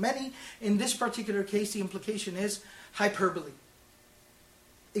can be many. In this particular case, the implication is hyperbole,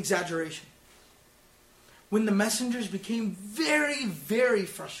 exaggeration. When the messengers became very, very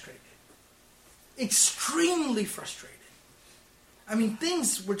frustrated, extremely frustrated, I mean,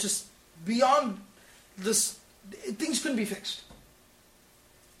 things were just beyond this. Things couldn't be fixed.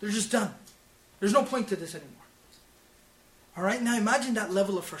 They're just done. There's no point to this anymore. All right, now imagine that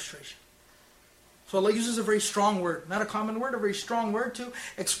level of frustration. So Allah uses a very strong word, not a common word, a very strong word to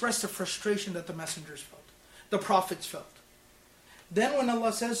express the frustration that the messengers felt, the prophets felt. Then when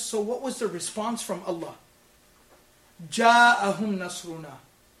Allah says, so what was the response from Allah? Ja'ahum nasruna.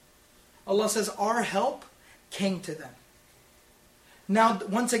 Allah says, our help came to them. Now,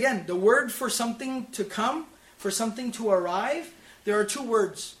 once again, the word for something to come, for something to arrive, there are two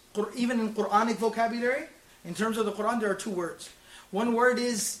words. Even in Quranic vocabulary, in terms of the Quran, there are two words. One word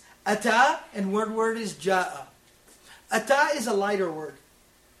is ata, and one word is ja'a. Ata is a lighter word.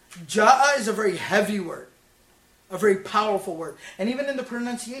 Ja'a is a very heavy word. A very powerful word. And even in the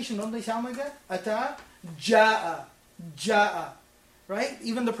pronunciation, don't they sound like that? Ata, ja'a, ja'a. Right?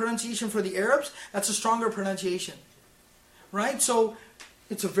 Even the pronunciation for the Arabs, that's a stronger pronunciation. Right? So,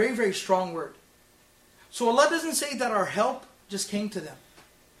 it's a very, very strong word. So Allah doesn't say that our help just came to them.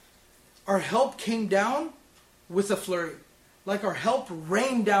 Our help came down with a flurry. Like our help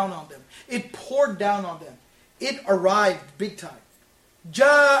rained down on them. It poured down on them. It arrived big time.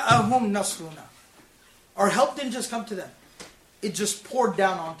 Ja'ahum nasruna. Our help didn't just come to them. It just poured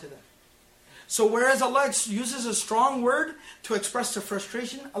down onto them. So whereas Allah uses a strong word to express the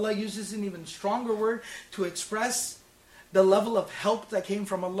frustration, Allah uses an even stronger word to express the level of help that came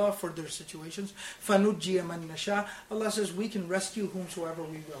from Allah for their situations. فَنُجِّيَ مَن نَشَاءُ. Allah says we can rescue whomsoever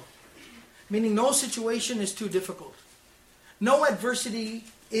we will. Meaning no situation is too difficult. No adversity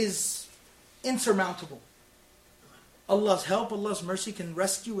is insurmountable. Allah's help, Allah's mercy can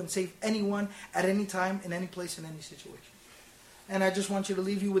rescue and save anyone at any time, in any place, in any situation. And I just want you to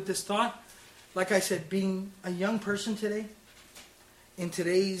leave you with this thought. Like I said, being a young person today, in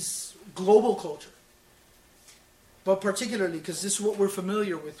today's global culture, but particularly because this is what we're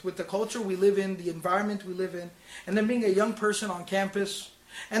familiar with the culture we live in, the environment we live in, and then being a young person on campus,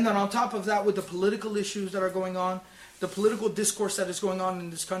 and then on top of that with the political issues that are going on, the political discourse that is going on in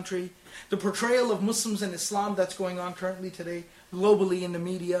this country, the portrayal of Muslims and Islam that's going on currently today, globally in the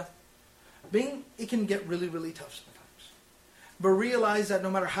media, it can get really, really tough sometimes. But realize that no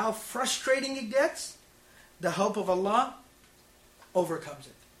matter how frustrating it gets, the help of Allah overcomes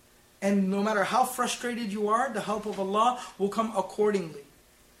it. And no matter how frustrated you are, the help of Allah will come accordingly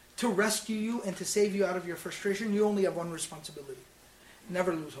to rescue you and to save you out of your frustration. You only have one responsibility.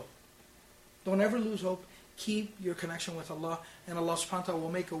 Never lose hope. Don't ever lose hope. Keep your connection with Allah, and Allah subhanahu wa ta'ala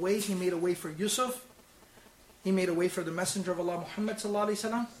will make a way. He made a way for Yusuf. He made a way for the Messenger of Allah, Muhammad sallallahu alaihi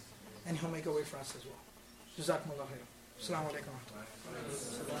wasallam, and He'll make a way for us as well. Jazakumullah khair. Assalamu alaikum.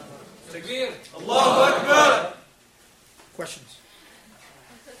 Takbir. Allahu Akbar. Questions?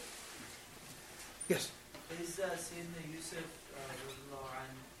 Yes. Is Sayyidina Yusuf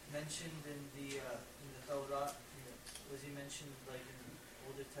mentioned in the Torah? Was he mentioned like in the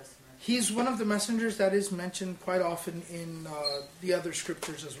Older Testament? He's one of the messengers that is mentioned quite often in the other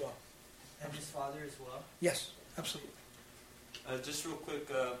scriptures as well. And his father as well? Yes, absolutely. Just real quick,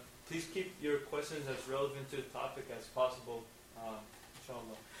 please keep your questions as relevant to the topic as possible,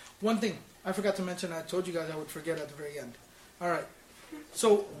 inshallah. One thing I forgot to mention, I told you guys I would forget at the very end. All right.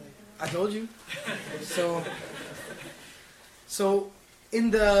 So, I told you. So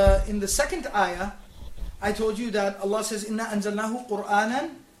in the second ayah, I told you that Allah says, "Inna anzalnahu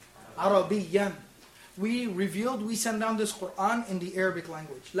Qur'anan Arabiyyan." We sent down this Qur'an in the Arabic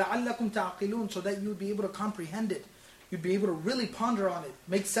language. لَعَلَّكُمْ تَعْقِلُونَ. So that you would be able to comprehend it. You'd be able to really ponder on it,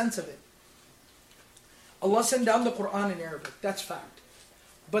 make sense of it. Allah sent down the Qur'an in Arabic. That's fact.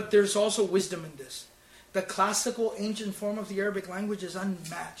 But there's also wisdom in this. The classical ancient form of the Arabic language is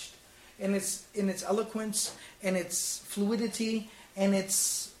unmatched in its eloquence, and its fluidity, and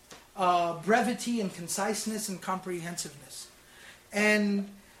its brevity and conciseness and comprehensiveness. And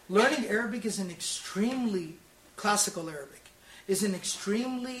learning Arabic is classical Arabic, is an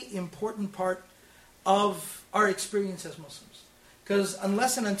extremely important part of our experience as Muslims. Because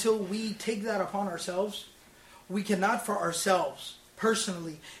unless and until we take that upon ourselves, we cannot for ourselves,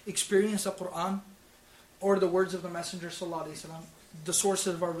 personally, experience the Qur'an or the words of the Messenger sallallahu alaihi wasallam, the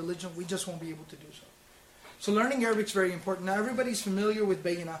sources of our religion. We just won't be able to do so. So learning Arabic is very important. Now everybody's familiar with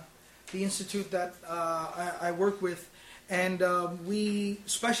Bayna, the institute that I work with, and we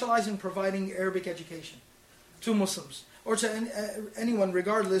specialize in providing Arabic education to Muslims, or to anyone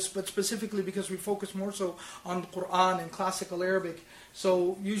regardless, but specifically because we focus more so on the Qur'an and classical Arabic.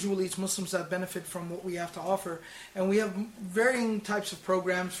 So usually it's Muslims that benefit from what we have to offer. And we have varying types of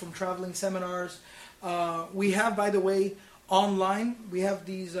programs, from traveling seminars. We have, by the way, online, we have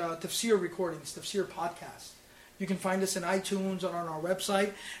these tafsir recordings, tafsir podcasts. You can find us in iTunes or on our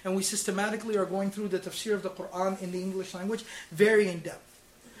website. And we systematically are going through the tafsir of the Quran in the English language, very in depth.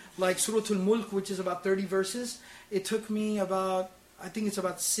 Like Surah Al-Mulk, which is about 30 verses, it took me about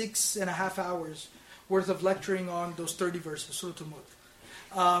 6.5 hours worth of lecturing on those 30 verses, Surah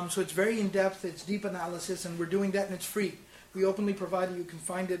Al-Mulk. So it's very in-depth, it's deep analysis, and we're doing that, and it's free. We openly provide it. You can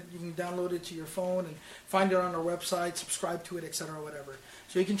find it, you can download it to your phone and find it on our website, subscribe to it, etc., whatever.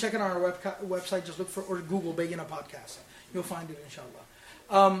 So you can check it on our website, just look for, or Google Begina Podcast. You'll find it,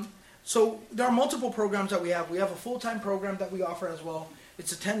 inshallah. So there are multiple programs that we have. We have a full-time program that we offer as well.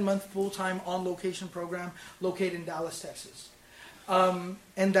 It's a 10-month full-time on-location program located in Dallas, Texas.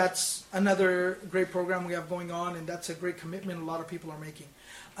 And that's another great program we have going on, and that's a great commitment a lot of people are making.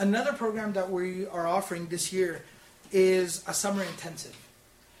 Another program that we are offering this year is a summer intensive.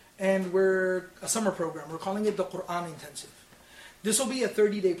 And we're a summer program. We're calling it the Quran Intensive. This will be a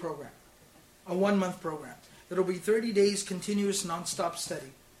 30-day program, a 1-month program. It'll be 30 days continuous non-stop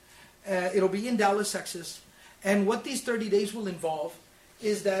study. It'll be in Dallas, Texas. And what these 30 days will involve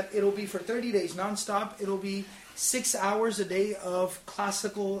is that it'll be for 30 days non-stop. It'll be 6 hours a day of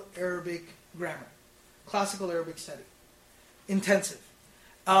classical Arabic grammar, classical Arabic study, intensive.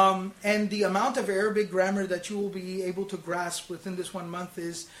 And the amount of Arabic grammar that you will be able to grasp within this 1 month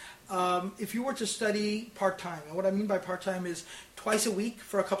is, if you were to study part-time, and what I mean by part-time is twice a week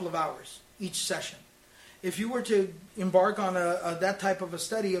for a couple of hours, each session. If you were to embark on that type of a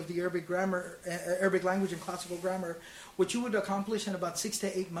study of the Arabic grammar, Arabic language and classical grammar, what you would accomplish in about 6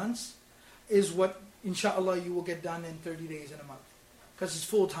 to 8 months is what, inshallah, you will get done in 30 days in a month. Because it's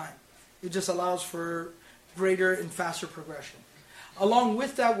full-time. It just allows for greater and faster progression. Along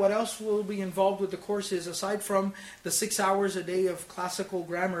with that, what else will be involved with the course is, aside from the 6 hours a day of classical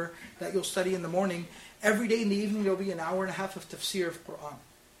grammar that you'll study in the morning, every day in the evening there will be an hour and a half of tafsir of Quran.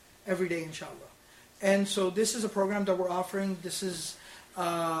 Every day, inshallah. And so this is a program that we're offering. This is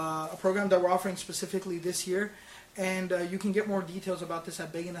a program that we're offering specifically this year. And you can get more details about this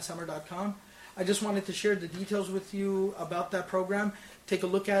at beginasummer.com. I just wanted to share the details with you about that program. Take a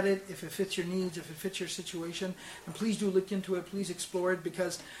look at it, if it fits your needs, if it fits your situation. And please do look into it, please explore it,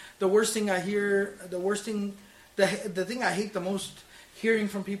 because the worst thing I hear, the thing I hate the most hearing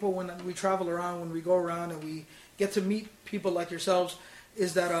from people when we travel around, when we go around and we get to meet people like yourselves,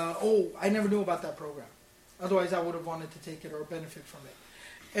 is that, I never knew about that program. Otherwise I would have wanted to take it or benefit from it.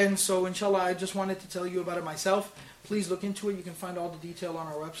 And so, inshallah, I just wanted to tell you about it myself. Please look into it. You can find all the detail on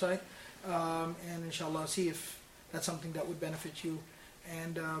our website. And inshallah, see if that's something that would benefit you.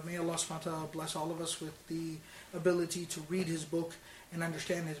 And may Allah subhanahu wa ta'ala bless all of us with the ability to read His book and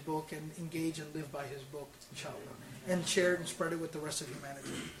understand His book and engage and live by His book, inshallah. And share it and spread it with the rest of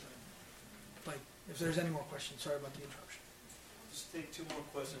humanity. Like, if there's any more questions, sorry about the interruption. Just take 2 more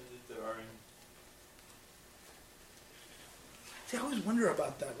questions if there are any. See, I always wonder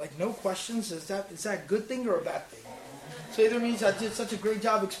about that. Like, no questions, is that a good thing or a bad thing? So either means I did such a great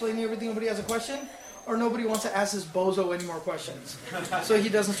job explaining everything, nobody has a question, or nobody wants to ask this bozo any more questions. So he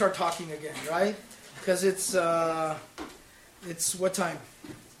doesn't start talking again, right? Because it's what time?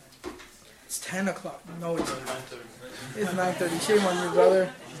 It's 10 o'clock. No, it's 9:30. It's 9:30. Shame on you,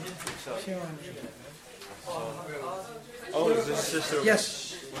 brother. Shame on you. Oh, is this sister?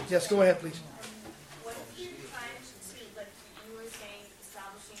 Yes. Yes, go ahead, please. What if you're trying to, like you were saying,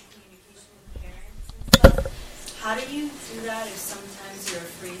 establishing communication with parents and stuff? How do you do that if sometimes you're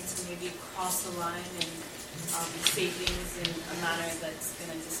afraid to maybe cross the line and say things in a manner that's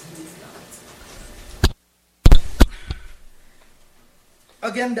going to displease them?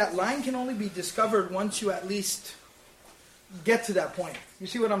 Again, that line can only be discovered once you at least get to that point. You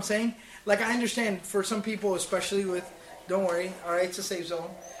see what I'm saying? Like, I understand for some people, especially with, don't worry, all right, it's a safe zone.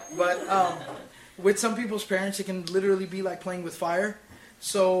 But with some people's parents, it can literally be like playing with fire.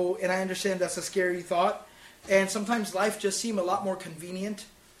 So, and I understand that's a scary thought. And sometimes life just seems a lot more convenient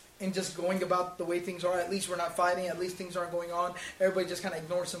in just going about the way things are. At least we're not fighting. At least things aren't going on. Everybody just kind of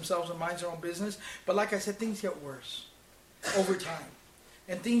ignores themselves and minds their own business. But like I said, things get worse over time.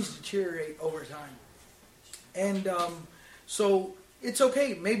 And things deteriorate over time. And so it's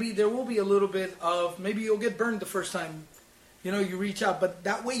okay. Maybe there will be a little bit of, maybe you'll get burned the first time, you reach out. But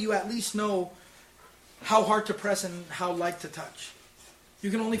that way you at least know how hard to press and how light to touch. You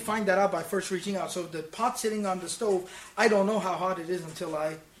can only find that out by first reaching out. So the pot sitting on the stove, I don't know how hot it is until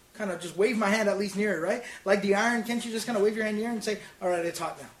I kind of just wave my hand at least near it, right? Like the iron, can't you just kind of wave your hand near it and say, all right, it's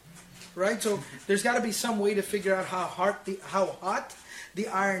hot now, right? So there's got to be some way to figure out how hot the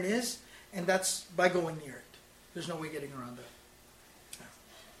iron is, and that's by going near it. There's no way getting around that.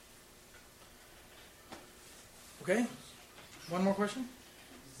 Okay? One more question?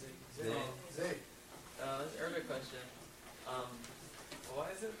 Zay, Arabic question. Why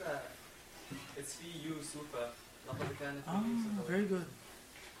is it that it's fi Yusuf? Very good.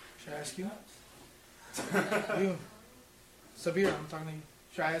 Should I ask you? You. Sabir, I'm talking to you.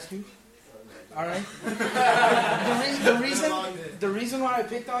 Should I ask you? Alright. The reason why I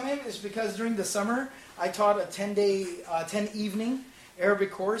picked on him is because during the summer, I taught a 10 evening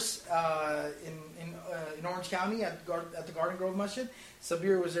Arabic course in Orange County at the Garden Grove Masjid.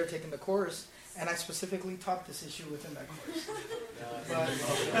 Sabir was there taking the course, and I specifically taught this issue within that course.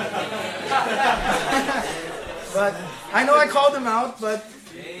 But I know I called him out, but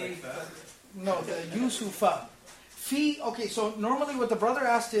no, the Yusufa. Fi, okay, so normally what the brother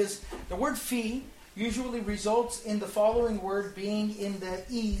asked is, the word fi usually results in the following word being in the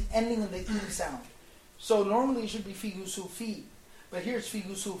E, ending in the E sound. So normally it should be fi yusufi, but here it's fi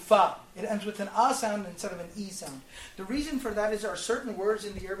yusufa. It ends with an A sound instead of an E sound. The reason for that is there are certain words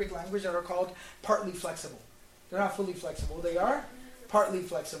in the Arabic language that are called partly flexible. They're not fully flexible, they are partly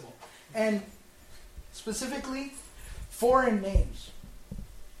flexible. And specifically, foreign names.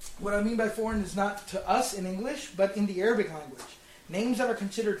 What I mean by foreign is not to us in English, but in the Arabic language. Names that are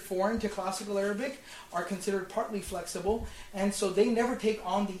considered foreign to classical Arabic are considered partly flexible, and so they never take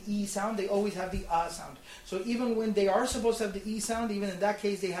on the E sound, they always have the A sound. So even when they are supposed to have the E sound, even in that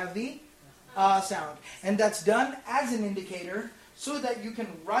case they have the A sound. And that's done as an indicator so that you can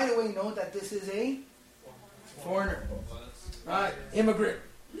right away know that this is a foreigner. Right, immigrant.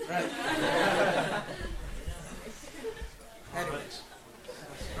 Right. Anyways.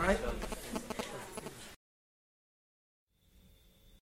 Alright?